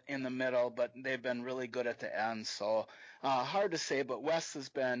little bit in the middle, but they've been really good at the end. So hard to say, but West has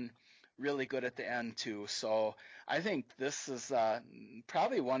been really good at the end too. So I think this is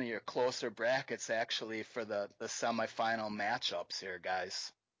probably one of your closer brackets actually for the semifinal matchups here,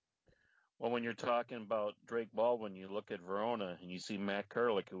 guys. Well, when you're talking about Drake Baldwin, you look at Verona and you see Matt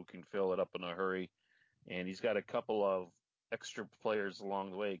Kurlick, who can fill it up in a hurry, and he's got a couple of extra players along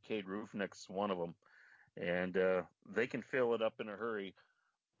the way. Cade Roofnick's one of them, and they can fill it up in a hurry.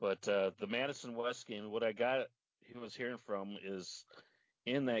 But the Madison West game, what I was hearing from is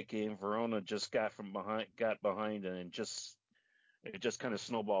in that game, Verona just got behind, and it just kind of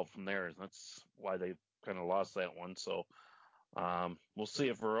snowballed from there. That's why they kind of lost that one. So we'll see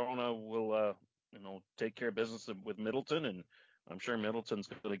if Verona will take care of business with Middleton, and I'm sure Middleton's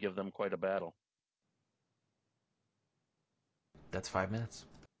going to give them quite a battle. That's 5 minutes.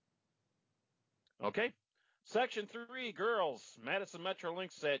 Okay. Section 3, girls. Madison Metro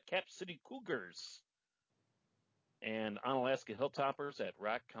Lynx at Cap City Cougars. And Onalaska Hilltoppers at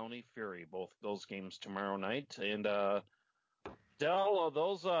Rock County Fury. Both those games tomorrow night. And, Del,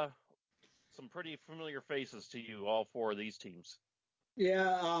 those some pretty familiar faces to you, all four of these teams.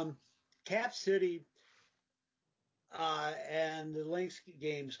 Yeah, Cap City and the Lynx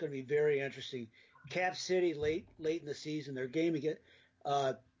game is going to be very interesting. Cap City late in the season, their game again,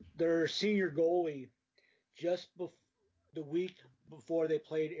 their senior goalie just the week before they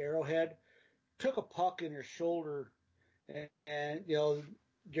played Arrowhead took a puck in her shoulder, and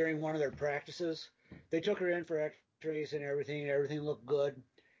during one of their practices, they took her in for X-rays and everything. And everything looked good.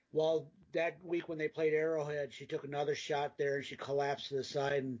 Well, that week when they played Arrowhead, she took another shot there and she collapsed to the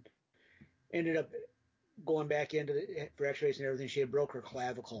side and ended up going back into for X-rays and everything. She had broke her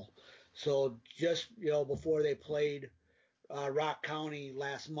clavicle. So just before they played Rock County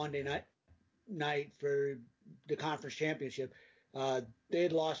last Monday night for the conference championship, they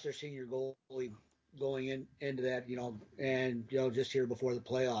had lost their senior goalie going into that, and just here before the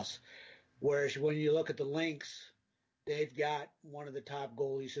playoffs. Whereas when you look at the Lynx, they've got one of the top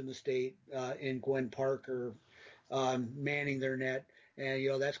goalies in the state in Gwen Parker manning their net,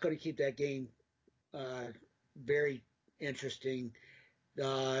 and that's going to keep that game very interesting.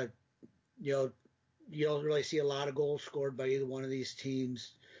 You don't really see a lot of goals scored by either one of these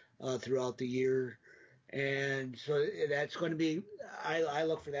teams throughout the year. And so that's going to be, I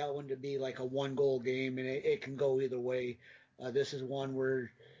look for that one to be like a 1-goal game, and it can go either way. This is one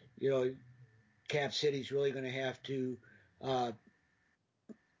where, Cap City's really going to have to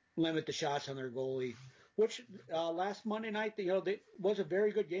limit the shots on their goalie, which last Monday night, was a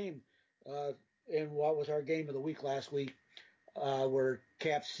very good game. And what was our game of the week last week, where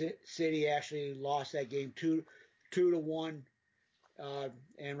Cap City actually lost that game 2-1.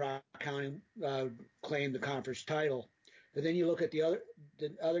 And Rock County claimed the conference title. And then you look at the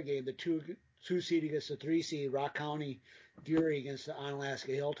other game, the two seed against the 3 seed, Rock County Fury against the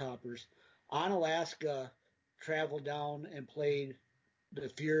Onalaska Hilltoppers. Onalaska traveled down and played the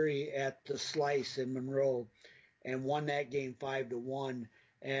Fury at the Slice in Monroe and won that game 5-1.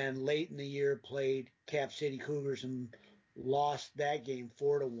 And late in the year played Cap City Cougars and lost that game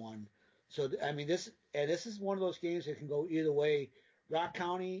 4-1. So I mean this is one of those games that can go either way. Rock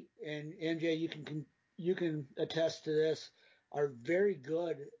County and MJ, you can attest to this, are very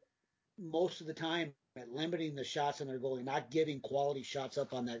good most of the time at limiting the shots on their goalie, not getting quality shots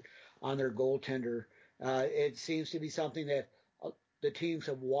up on their goaltender. It seems to be something that the teams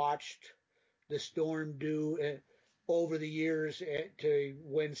have watched the Storm do over the years to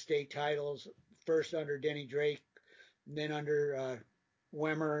win state titles. First under Denny Drake, then under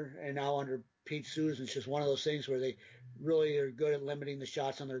Wimmer, and now under Pete Susan. It's just one of those things where they really are good at limiting the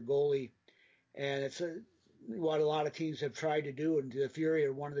shots on their goalie, and it's what a lot of teams have tried to do. And the Fury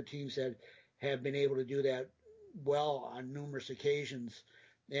are one of the teams that have been able to do that well on numerous occasions.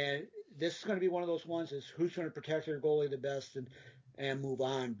 And this is going to be one of those ones: is who's going to protect their goalie the best and move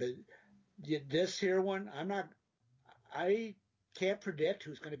on. But this here one, I can't predict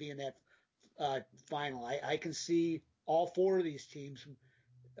who's going to be in that final. I can see all four of these teams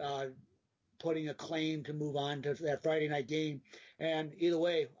putting a claim to move on to that Friday night game. And either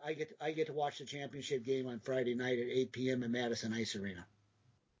way, I get to watch the championship game on Friday night at 8 p.m. in Madison Ice Arena.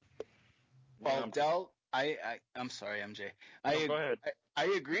 Well, Del, I'm sorry, MJ. Go ahead. I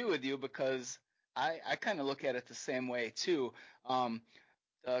agree with you because I kind of look at it the same way too.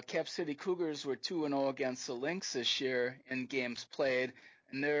 The Cap City Cougars were 2-0 against the Lynx this year in games played,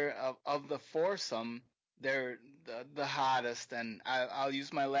 and they're of the foursome, they're the hottest. And I'll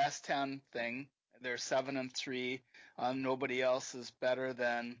use my last 10 thing. They're 7-3. Nobody else is better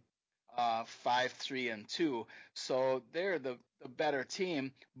than 5-3-2. So they're the better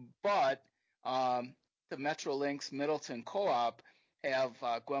team. But the Metro Lynx Middleton Co-op have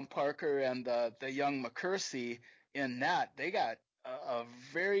Gwen Parker and the young McCursey in net. They got a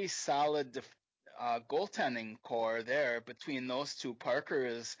very solid goaltending core there between those two. Parker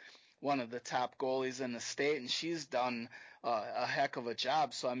is one of the top goalies in the state, and she's done a heck of a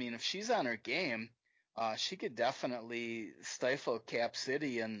job. So, I mean, if she's on her game, she could definitely stifle Cap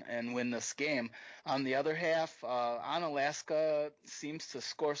City and win this game. On the other half, Onalaska seems to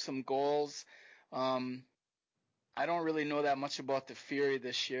score some goals. I don't really know that much about the Fury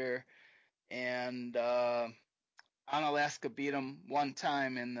this year, and Onalaska beat them one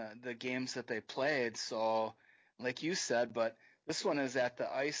time in the games that they played. So, like you said, but this one is at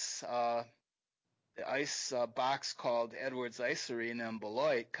the ice ice box called Edwards Ice Arena in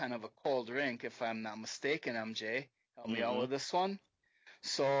Beloit, kind of a cold rink, if I'm not mistaken, MJ. Help me out with this one.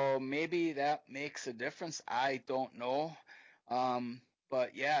 So maybe that makes a difference. I don't know.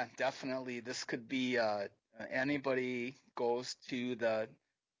 But yeah, definitely this could be anybody goes to the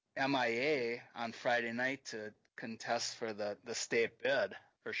MIA on Friday night to contest for the state bid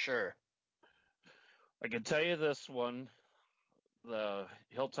for sure. I can tell you this one, the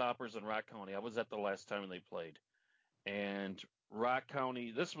Hilltoppers in Rock County. I was at the last time they played, and Rock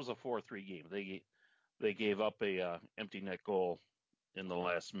County. This was a 4-3 game. They gave up a empty net goal in the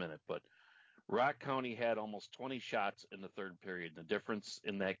last minute, but Rock County had almost 20 shots in the third period. The difference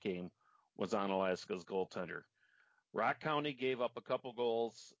in that game was Onalaska's goaltender. Rock County gave up a couple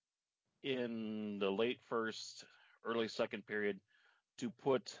goals in the late first, early second period to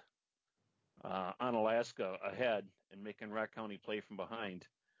put Onalaska ahead and making Rock County play from behind.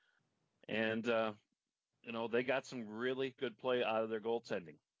 And, they got some really good play out of their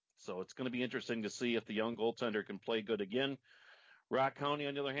goaltending. So it's going to be interesting to see if the young goaltender can play good again. Rock County,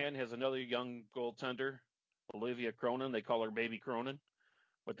 on the other hand, has another young goaltender, Olivia Cronin. They call her Baby Cronin.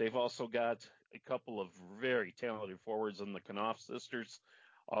 But they've also got a couple of very talented forwards in the Knopf sisters.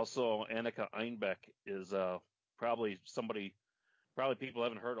 Also, Annika Einbeck is probably people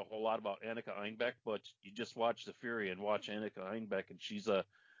haven't heard a whole lot about Annika Einbeck, but you just watch The Fury and watch Annika Einbeck, and she's a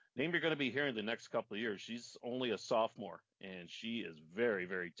name you're going to be hearing the next couple of years. She's only a sophomore, and she is very,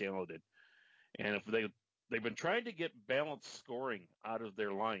 very talented. And if they've been trying to get balanced scoring out of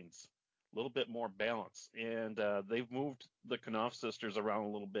their lines, a little bit more balance, and they've moved the Knopf sisters around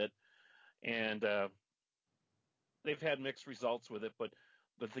a little bit, and they've had mixed results with it. But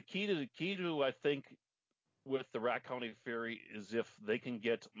the key to I think with the Rock County Fury is if they can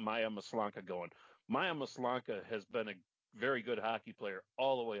get Maya Maslanka going. Maya Maslanka has been a very good hockey player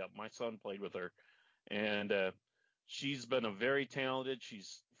all the way up. My son played with her, and she's been a very talented.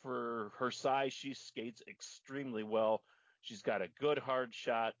 For her size, she skates extremely well. She's got a good hard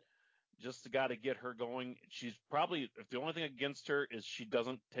shot. Just got to get her going. She's probably, if the only thing against her is she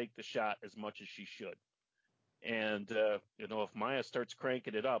doesn't take the shot as much as she should. And if Maya starts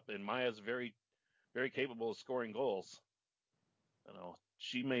cranking it up, and Maya's very, very capable of scoring goals,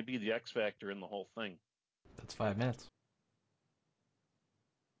 she may be the X factor in the whole thing. That's 5 minutes.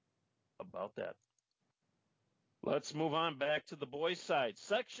 About that. Let's move on back to the boys' side.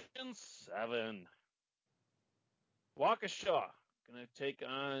 Section 7. Waukesha going to take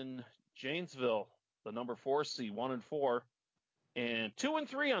on Janesville, the number 4 seed, 1-4, and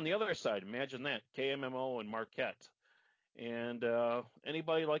 2-3 on the other side. Imagine that, KMMO and Marquette. And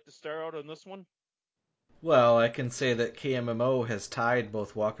anybody like to start out on this one? Well, I can say that KMMO has tied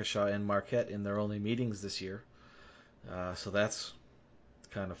both Waukesha and Marquette in their only meetings this year. So that's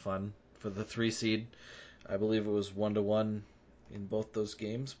kind of fun. For the 3 seed, I believe it was 1-1 in both those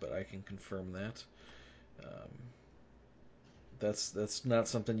games, but I can confirm that. That's not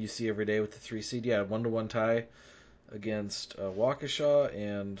something you see every day with the 3 seed. Yeah, 1-1 tie against Waukesha,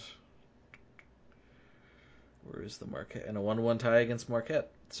 and where is the Marquette? And a 1-1 tie against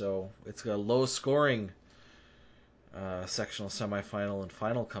Marquette. So it's a low scoring sectional semifinal and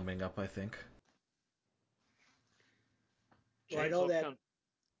final coming up, I think. Well, I know that.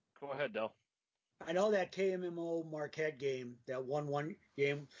 Go ahead, Del. I know that KMMO Marquette game, that 1-1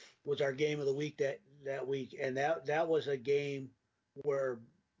 game, was our game of the week that week, and that was a game where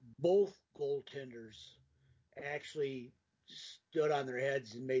both goaltenders actually stood on their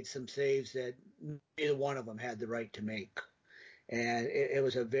heads and made some saves that neither one of them had the right to make. And it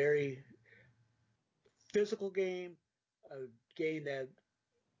was a very physical game, a game that,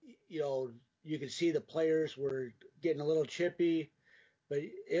 you could see the players were getting a little chippy, but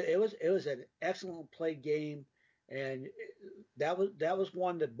it was an excellent played game, and that was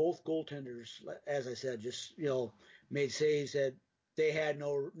one that both goaltenders, as I said, just made saves that they had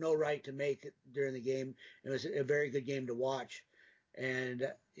no right to make during the game. It was a very good game to watch, and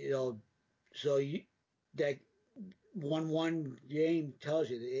so that 1-1 game tells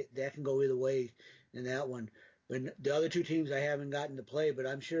you that can go either way in that one. But the other two teams I haven't gotten to play, but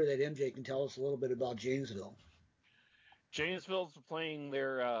I'm sure that MJ can tell us a little bit about Janesville. Janesville's playing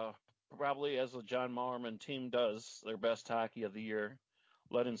their probably, as the John Mowerman team does, their best hockey of the year,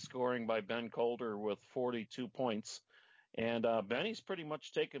 led in scoring by Ben Calder with 42 points. And Benny's pretty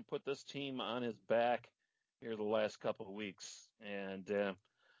much put this team on his back here the last couple of weeks. And, they're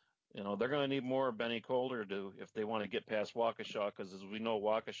going to need more of Benny Calder if they want to get past Waukesha, because as we know,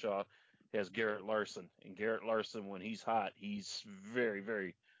 Waukesha has Garrett Larson. And Garrett Larson, when he's hot, he's very,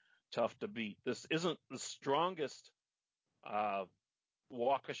 very tough to beat. This isn't the strongest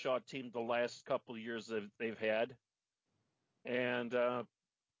Waukesha team the last couple of years that they've had. And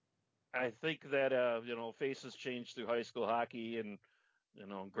I think that, faces change through high school hockey and,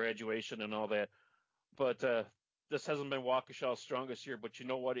 graduation and all that. But this hasn't been Waukesha's strongest year. But you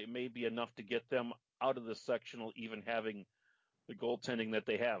know what? It may be enough to get them out of the sectional, even having the goaltending that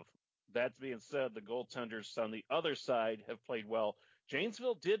they have. That being said, the goaltenders on the other side have played well.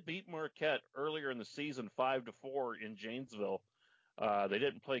 Janesville did beat Marquette earlier in the season 5-4 in Janesville. They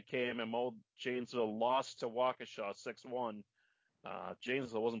didn't play KMMO. Janesville lost to Waukesha 6-1.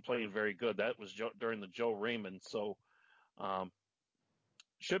 Janesville wasn't playing very good. That was during the Joe Raymond. So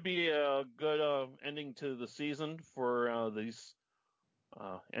should be a good ending to the season for these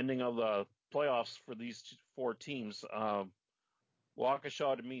ending of the playoffs for these four teams.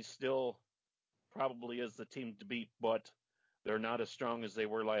 Waukesha to me still probably is the team to beat, but they're not as strong as they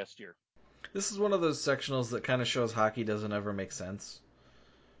were last year. This is one of those sectionals that kind of shows hockey doesn't ever make sense.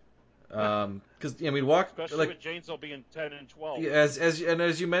 Because especially with Janesville being 10-12.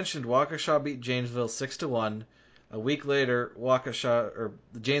 As you mentioned, Waukesha beat Janesville 6-1. A week later,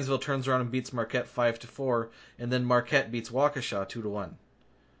 Janesville turns around and beats Marquette 5-4, and then Marquette beats Waukesha 2-1.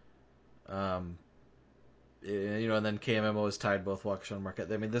 And then KMMO is tied both Waukesha and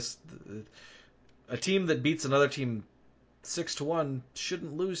Marquette. I mean, a team that beats another team 6-1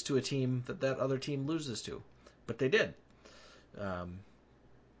 shouldn't lose to a team that other team loses to, but they did.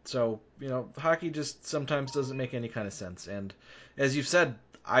 So, hockey just sometimes doesn't make any kind of sense. And as you've said,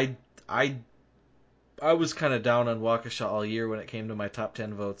 I was kind of down on Waukesha all year when it came to my top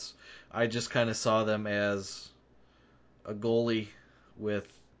 10 votes. I just kind of saw them as a goalie with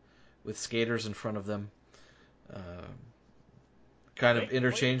skaters in front of them. Kind of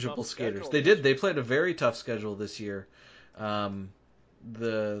interchangeable skaters. They did. They played a very tough schedule this year.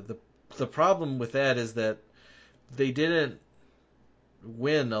 The problem with that is that they didn't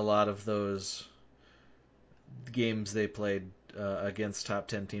win a lot of those games they played against top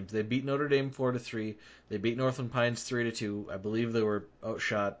 10 teams. They beat Notre Dame 4-3. They beat Northland Pines 3-2. I believe they were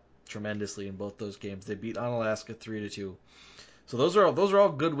outshot tremendously in both those games. They beat Onalaska 3-2. So those are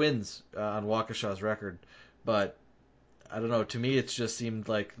all good wins on Waukesha's record. But I don't know. To me, it just seemed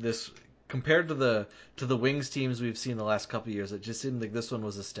like this, compared to the Wings teams we've seen the last couple of years, it just seemed like this one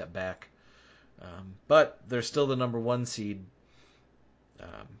was a step back. But they're still the number one seed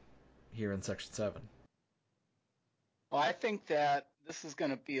here in Section 7. Well, I think that this is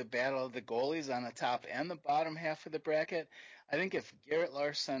going to be a battle of the goalies on the top and the bottom half of the bracket. I think if Garrett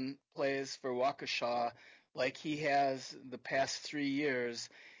Larson plays for Waukesha like he has the past 3 years,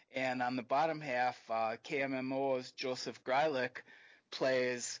 and on the bottom half, KMMO's Joseph Greilich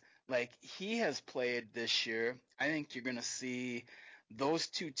plays like he has played this year, I think you're going to see those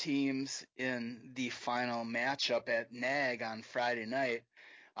two teams in the final matchup at NAG on Friday night.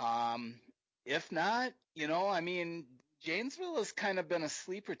 If not, Janesville has kind of been a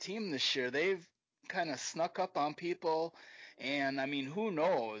sleeper team this year. They've kind of snuck up on people, and who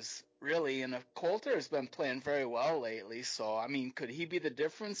knows, really? And Coulter has been playing very well lately, so could he be the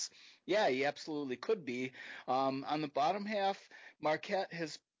difference? Yeah, he absolutely could be. On the bottom half, Marquette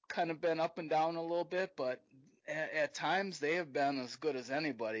has kind of been up and down a little bit, but at times they have been as good as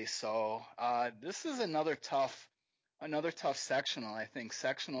anybody. So this is another tough sectional. I think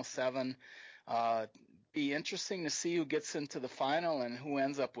sectional 7. Be interesting to see who gets into the final and who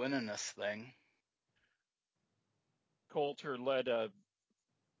ends up winning this thing. Coulter led the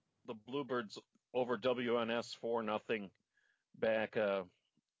Bluebirds over WNS 4-0 back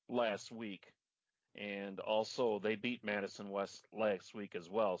last week, and also they beat Madison West last week as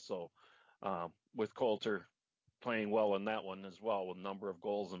well. So with Coulter playing well in that one as well, with a number of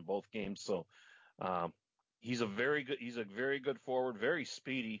goals in both games. So he's a very good forward, very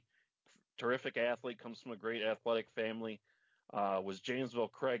speedy, terrific athlete, comes from a great athletic family. Was Janesville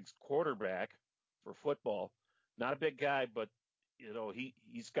Craig's quarterback for football. Not a big guy, but he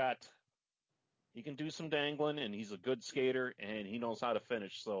can do some dangling, and he's a good skater, and he knows how to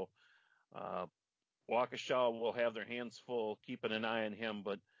finish. So Waukesha will have their hands full keeping an eye on him,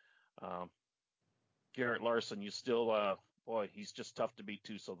 but Garrett Larson, you still he's just tough to beat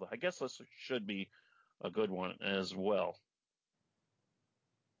too. So I guess this should be a good one as well.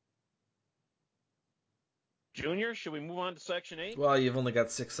 Junior, should we move on to Section 8? Well, you've only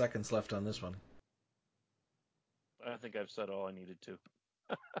got 6 seconds left on this one. I think I've said all I needed to.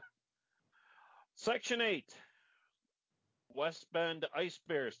 Section 8. West Bend Ice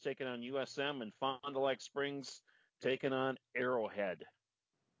Bears taking on USM, and Fond du Lac Springs taking on Arrowhead.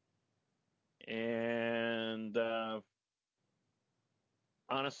 And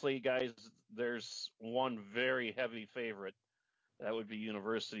honestly, guys, there's one very heavy favorite That would be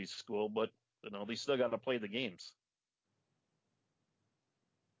University School, but they still got to play the games.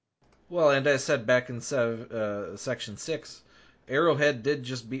 Well, and as said back in Section 6, Arrowhead did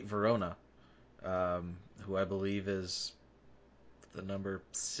just beat Verona, who I believe is the number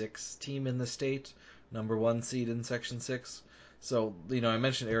 6 team in the state, number 1 seed in Section 6. So, I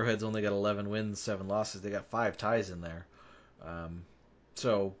mentioned Arrowhead's only got 11 wins, 7 losses. They got 5 ties in there.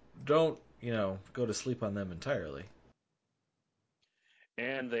 So don't, go to sleep on them entirely.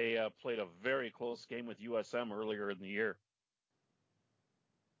 And they played a very close game with USM earlier in the year.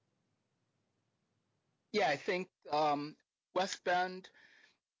 Yeah, I think West Bend,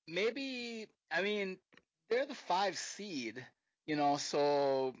 maybe, they're the 5 seed,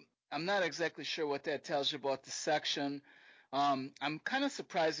 so I'm not exactly sure what that tells you about the section. I'm kind of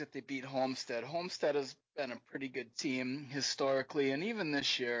surprised that they beat Homestead. Homestead has been a pretty good team historically, and even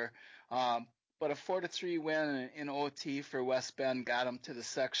this year. But a 4-3 win in OT for West Bend got them to the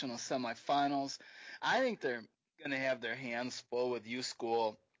sectional semifinals. I think they're going to have their hands full with U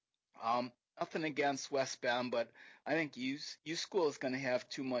School. Nothing against West Bend, but I think U School is going to have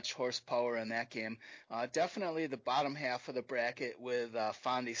too much horsepower in that game. Definitely the bottom half of the bracket with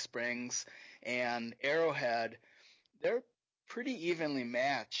Fondy Springs and Arrowhead, they're pretty evenly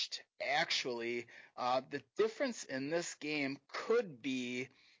matched, actually. The difference in this game could be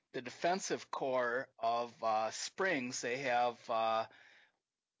the defensive core of Springs. They have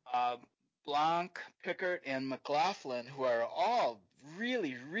Blanc, Pickert, and McLaughlin, who are all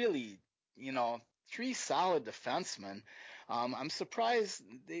really, really, 3 solid defensemen. I'm surprised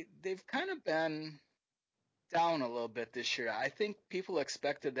they've kind of been down a little bit this year. I think people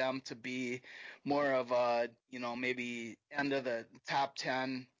expected them to be more of a, maybe end of the top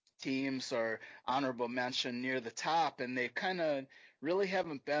 10 teams or honorable mention near the top, and they kind of really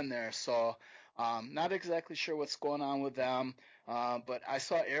haven't been there. So not exactly sure what's going on with them. But I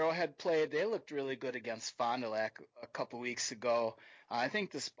saw Arrowhead play. They looked really good against Fond du Lac a couple weeks ago. I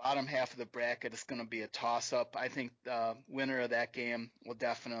think this bottom half of the bracket is going to be a toss-up. I think the winner of that game will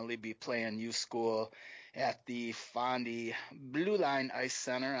definitely be playing U School at the Fondy Blue Line Ice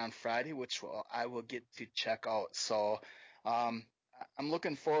Center on Friday, which I will get to check out. So I'm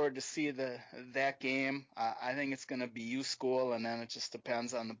looking forward to see that game. I think it's going to be U School, and then it just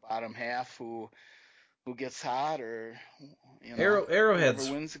depends on the bottom half who gets hot, or whoever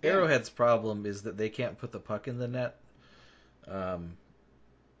wins the game. Arrowhead's problem is that they can't put the puck in the net.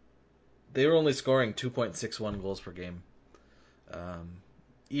 They were only scoring 2.61 goals per game.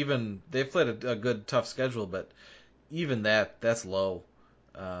 Even they've played a good tough schedule, but even that's low.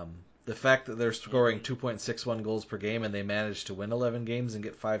 The fact that they're scoring 2.61 goals per game and they managed to win 11 games and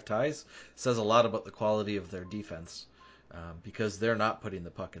get 5 ties says a lot about the quality of their defense, because they're not putting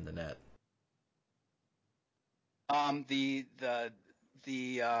the puck in the net. The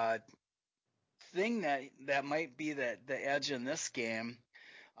thing that might be the edge in this game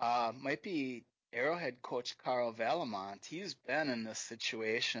might be Arrowhead coach Carl Valamont. He's been in this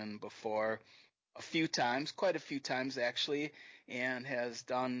situation before a few times, quite a few times actually, and has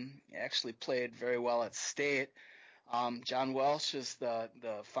actually played very well at state. John Welsh is the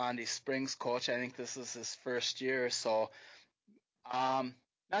Fondy Springs coach. I think this is his first year, so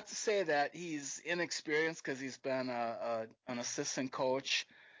not to say that he's inexperienced, because he's been an assistant coach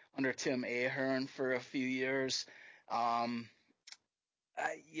under Tim Ahern for a few years. The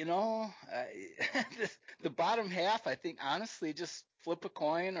bottom half, I think, honestly, just flip a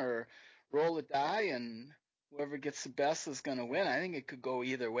coin or roll a die, and whoever gets the best is going to win. I think it could go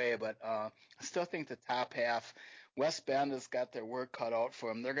either way, but I still think the top half, West Bend has got their work cut out for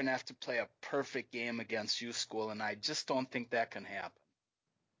them. They're going to have to play a perfect game against U School, and I just don't think that can happen.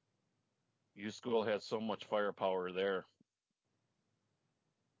 U School has so much firepower there.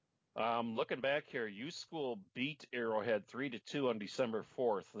 Looking back here, U School beat Arrowhead 3-2 on December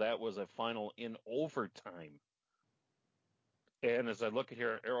 4th. That was a final in overtime. And as I look at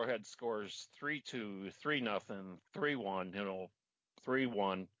here, Arrowhead scores 3-2, 3-0, 3-1,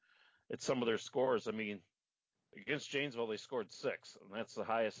 3-1. It's some of their scores. I mean, against Janesville, they scored 6, and that's the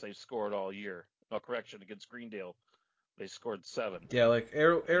highest they've scored all year. No, correction, against Greendale, they scored 7. Yeah, like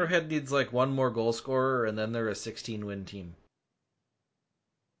Arrowhead needs like one more goal scorer, and then they're a 16-win team.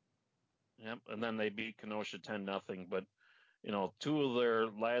 Yep, and then they beat Kenosha 10-0. But 2 of their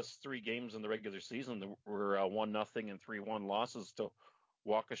last 3 games in the regular season were 1-0 and 3-1 losses to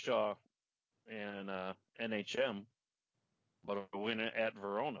Waukesha and NHM, but a win at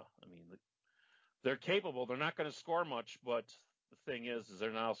Verona. I mean, they're capable. They're not going to score much, but the thing is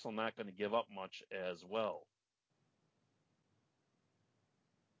they're also not going to give up much as well.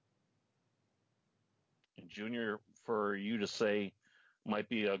 And Junior, for you to say might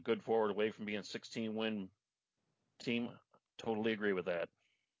be a good forward away from being a 16-win team, totally agree with that.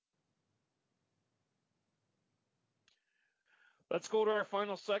 Let's go to our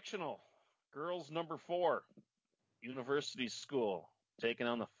final sectional. Girls number 4, University School, taking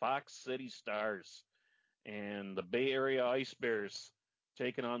on the Fox City Stars, and the Bay Area Ice Bears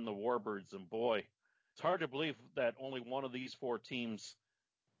taking on the Warbirds. And boy, it's hard to believe that only one of these 4 teams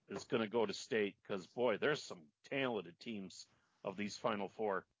is going to go to state, because boy, there's some talented teams of these final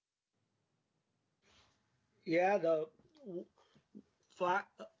 4. Yeah, the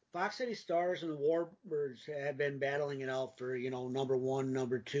Fox City Stars and the Warbirds have been battling it out for, number 1,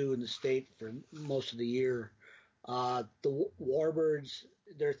 number 2 in the state for most of the year. The Warbirds,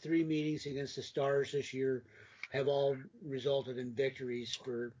 their 3 meetings against the Stars this year have all resulted in victories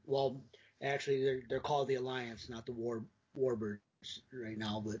actually they're called the Alliance, not the Warbirds right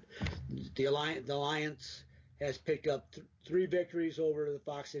now, but the Alliance has picked up 3 victories over the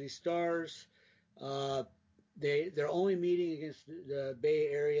Fox City Stars. Their only meeting against the Bay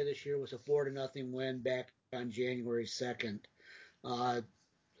Area this year was a 4-0 win back on January 2nd.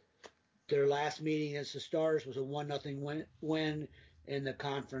 Their last meeting against the Stars was a 1-0 win in the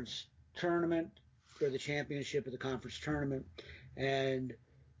conference tournament, for the championship of the conference tournament. And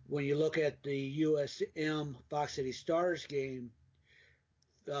when you look at the USM Fox City Stars game,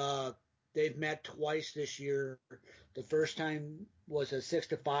 they've met twice this year. The first time was a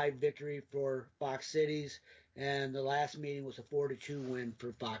 6-5 victory for Fox Cities, and the last meeting was a 4-2 win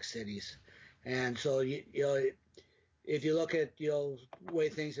for Fox Cities. And so if you look at the way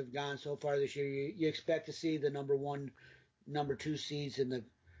things have gone so far this year, you expect to see the number 1, number 2 seeds in the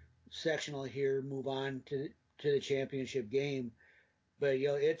sectional here move on to the championship game. But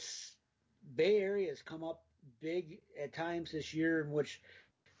it's Bay Area has come up big at times this year, in which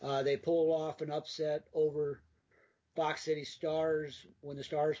they pulled off an upset over Fox City Stars when the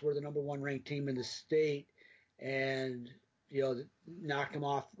Stars were the number 1 ranked team in the state, and knocked them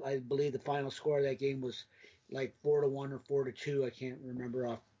off. I believe the final score of that game was like 4-1 or 4-2. I can't remember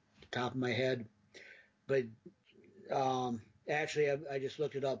off the top of my head, but actually I just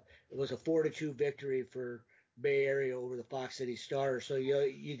looked it up. It was a 4-2 victory for Bay Area over the Fox City Stars. So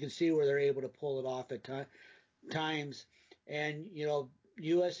you can see where they're able to pull it off at times, and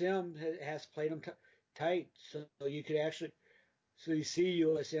USM has played them tight, so you could actually you see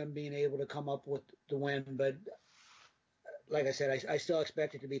USM being able to come up with the win. But like I said, I still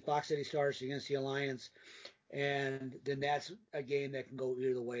expect it to be Fox City Stars against the Alliance, and then that's a game that can go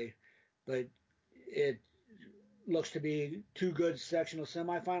either way. But it looks to be 2 good sectional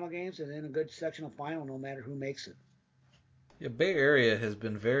semifinal games, and then a good sectional final, no matter who makes it. Yeah, Bay Area has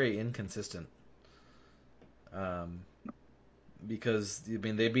been very inconsistent. Because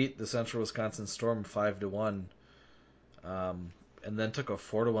they beat the Central Wisconsin Storm 5-1, and then took a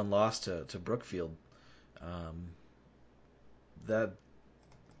 4-1 loss to Brookfield. That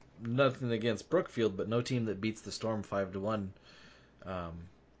nothing against Brookfield, but no team that beats the Storm 5-1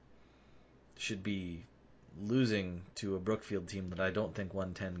 should be losing to a Brookfield team that I don't think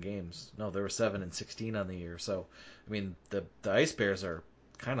won 10 games. No, they were 7-16 on the year. So, the Ice Bears are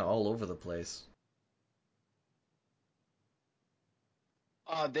kind of all over the place.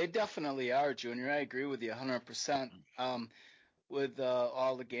 They definitely are, Junior. I agree with you 100%. With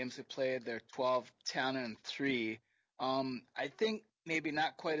all the games they played, they're 12-10-3. I think maybe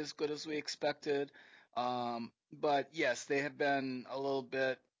not quite as good as we expected, but yes, they have been a little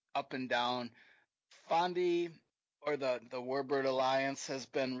bit up and down. Fondy, or the Warbird Alliance, has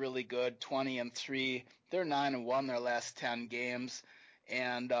been really good, 20-3. They're 9-1 their last 10 games,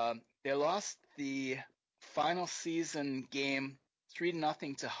 and they lost the final season game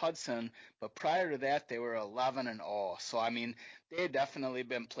 3-0 to Hudson, but prior to that they were 11-0. So they had definitely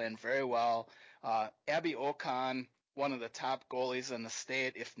been playing very well. Abby Ocon, one of the top goalies in the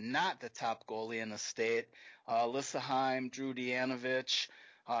state, if not the top goalie in the state. Alyssa Heim, Drew Dejanovich,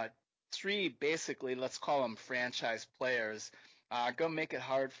 3 basically, let's call them franchise players, going to make it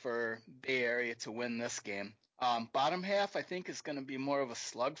hard for Bay Area to win this game. Bottom half, I think, is going to be more of a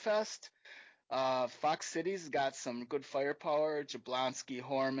slugfest. Fox City's got some good firepower, Jablonski,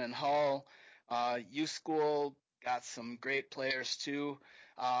 Horman, Hall. U School got some great players too.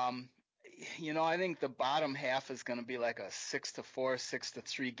 I think the bottom half is going to be like a 6-4,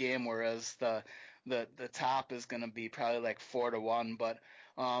 6-3 game, whereas the top is going to be probably like 4-1. But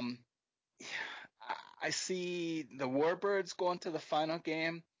I see the Warbirds going to the final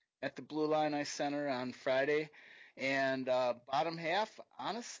game at the Blue Line Ice Center on Friday. And bottom half,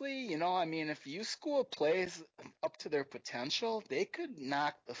 honestly, if U School plays up to their potential, they could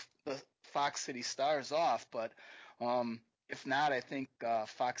knock the Fox City Stars off, but if not, I think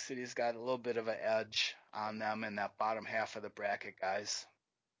Fox City's got a little bit of an edge on them in that bottom half of the bracket, guys.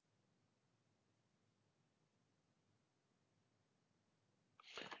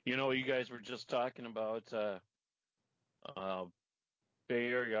 You know, you guys were just talking about Bay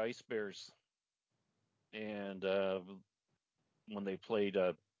Area Ice Bears, and when they played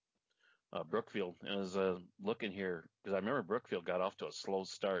Brookfield, and I was looking here because I remember Brookfield got off to a slow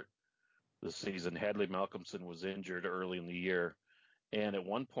start this season. Hadley Malcolmson was injured early in the year, and at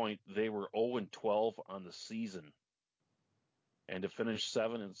one point they were 0-12 on the season, and to finish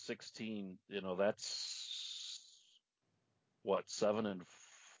 7-16, you know, that's what, 7-4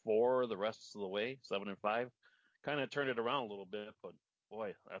 the rest of the way, 7-5. Kind of turned it around a little bit, but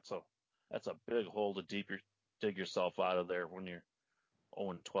boy, that's a big hole to dig yourself out of there when you're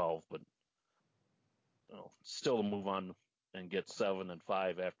 0-12. But you know, still to move on and get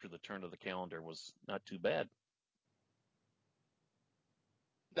 7-5 after the turn of the calendar was not too bad.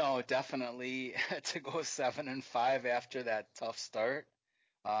 No, definitely to go 7-5 after that tough start,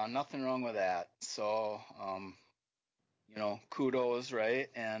 nothing wrong with that. So, you know, kudos, right?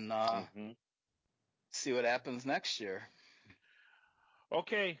 And see what happens next year.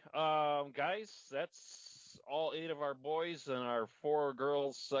 Okay, guys, that's all 8 of our boys and our 4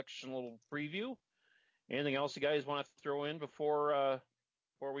 girls sectional preview. Anything else you guys want to throw in before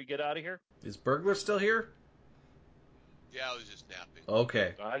we get out of here? Is Burglar still here? Yeah, I was just napping.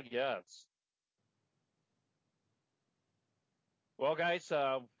 Okay. I guess. Well, guys,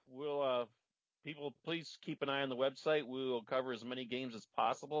 we'll people please keep an eye on the website. We will cover as many games as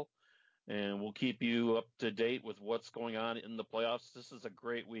possible, and we'll keep you up to date with what's going on in the playoffs. This is a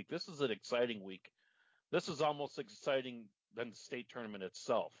great week. This is an exciting week. This is almost exciting than the state tournament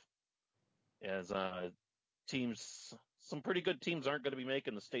itself, as teams, some pretty good teams aren't going to be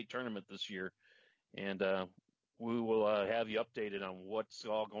making the state tournament this year, and we will have you updated on what's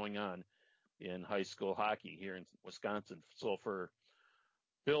all going on in high school hockey here in Wisconsin. So for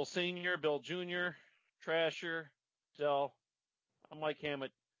Bill Sr., Bill Jr., Trasher, Dell, I'm Mike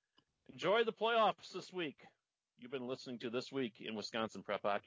Hammett. Enjoy the playoffs this week. You've been listening to This Week in Wisconsin Prep Hockey.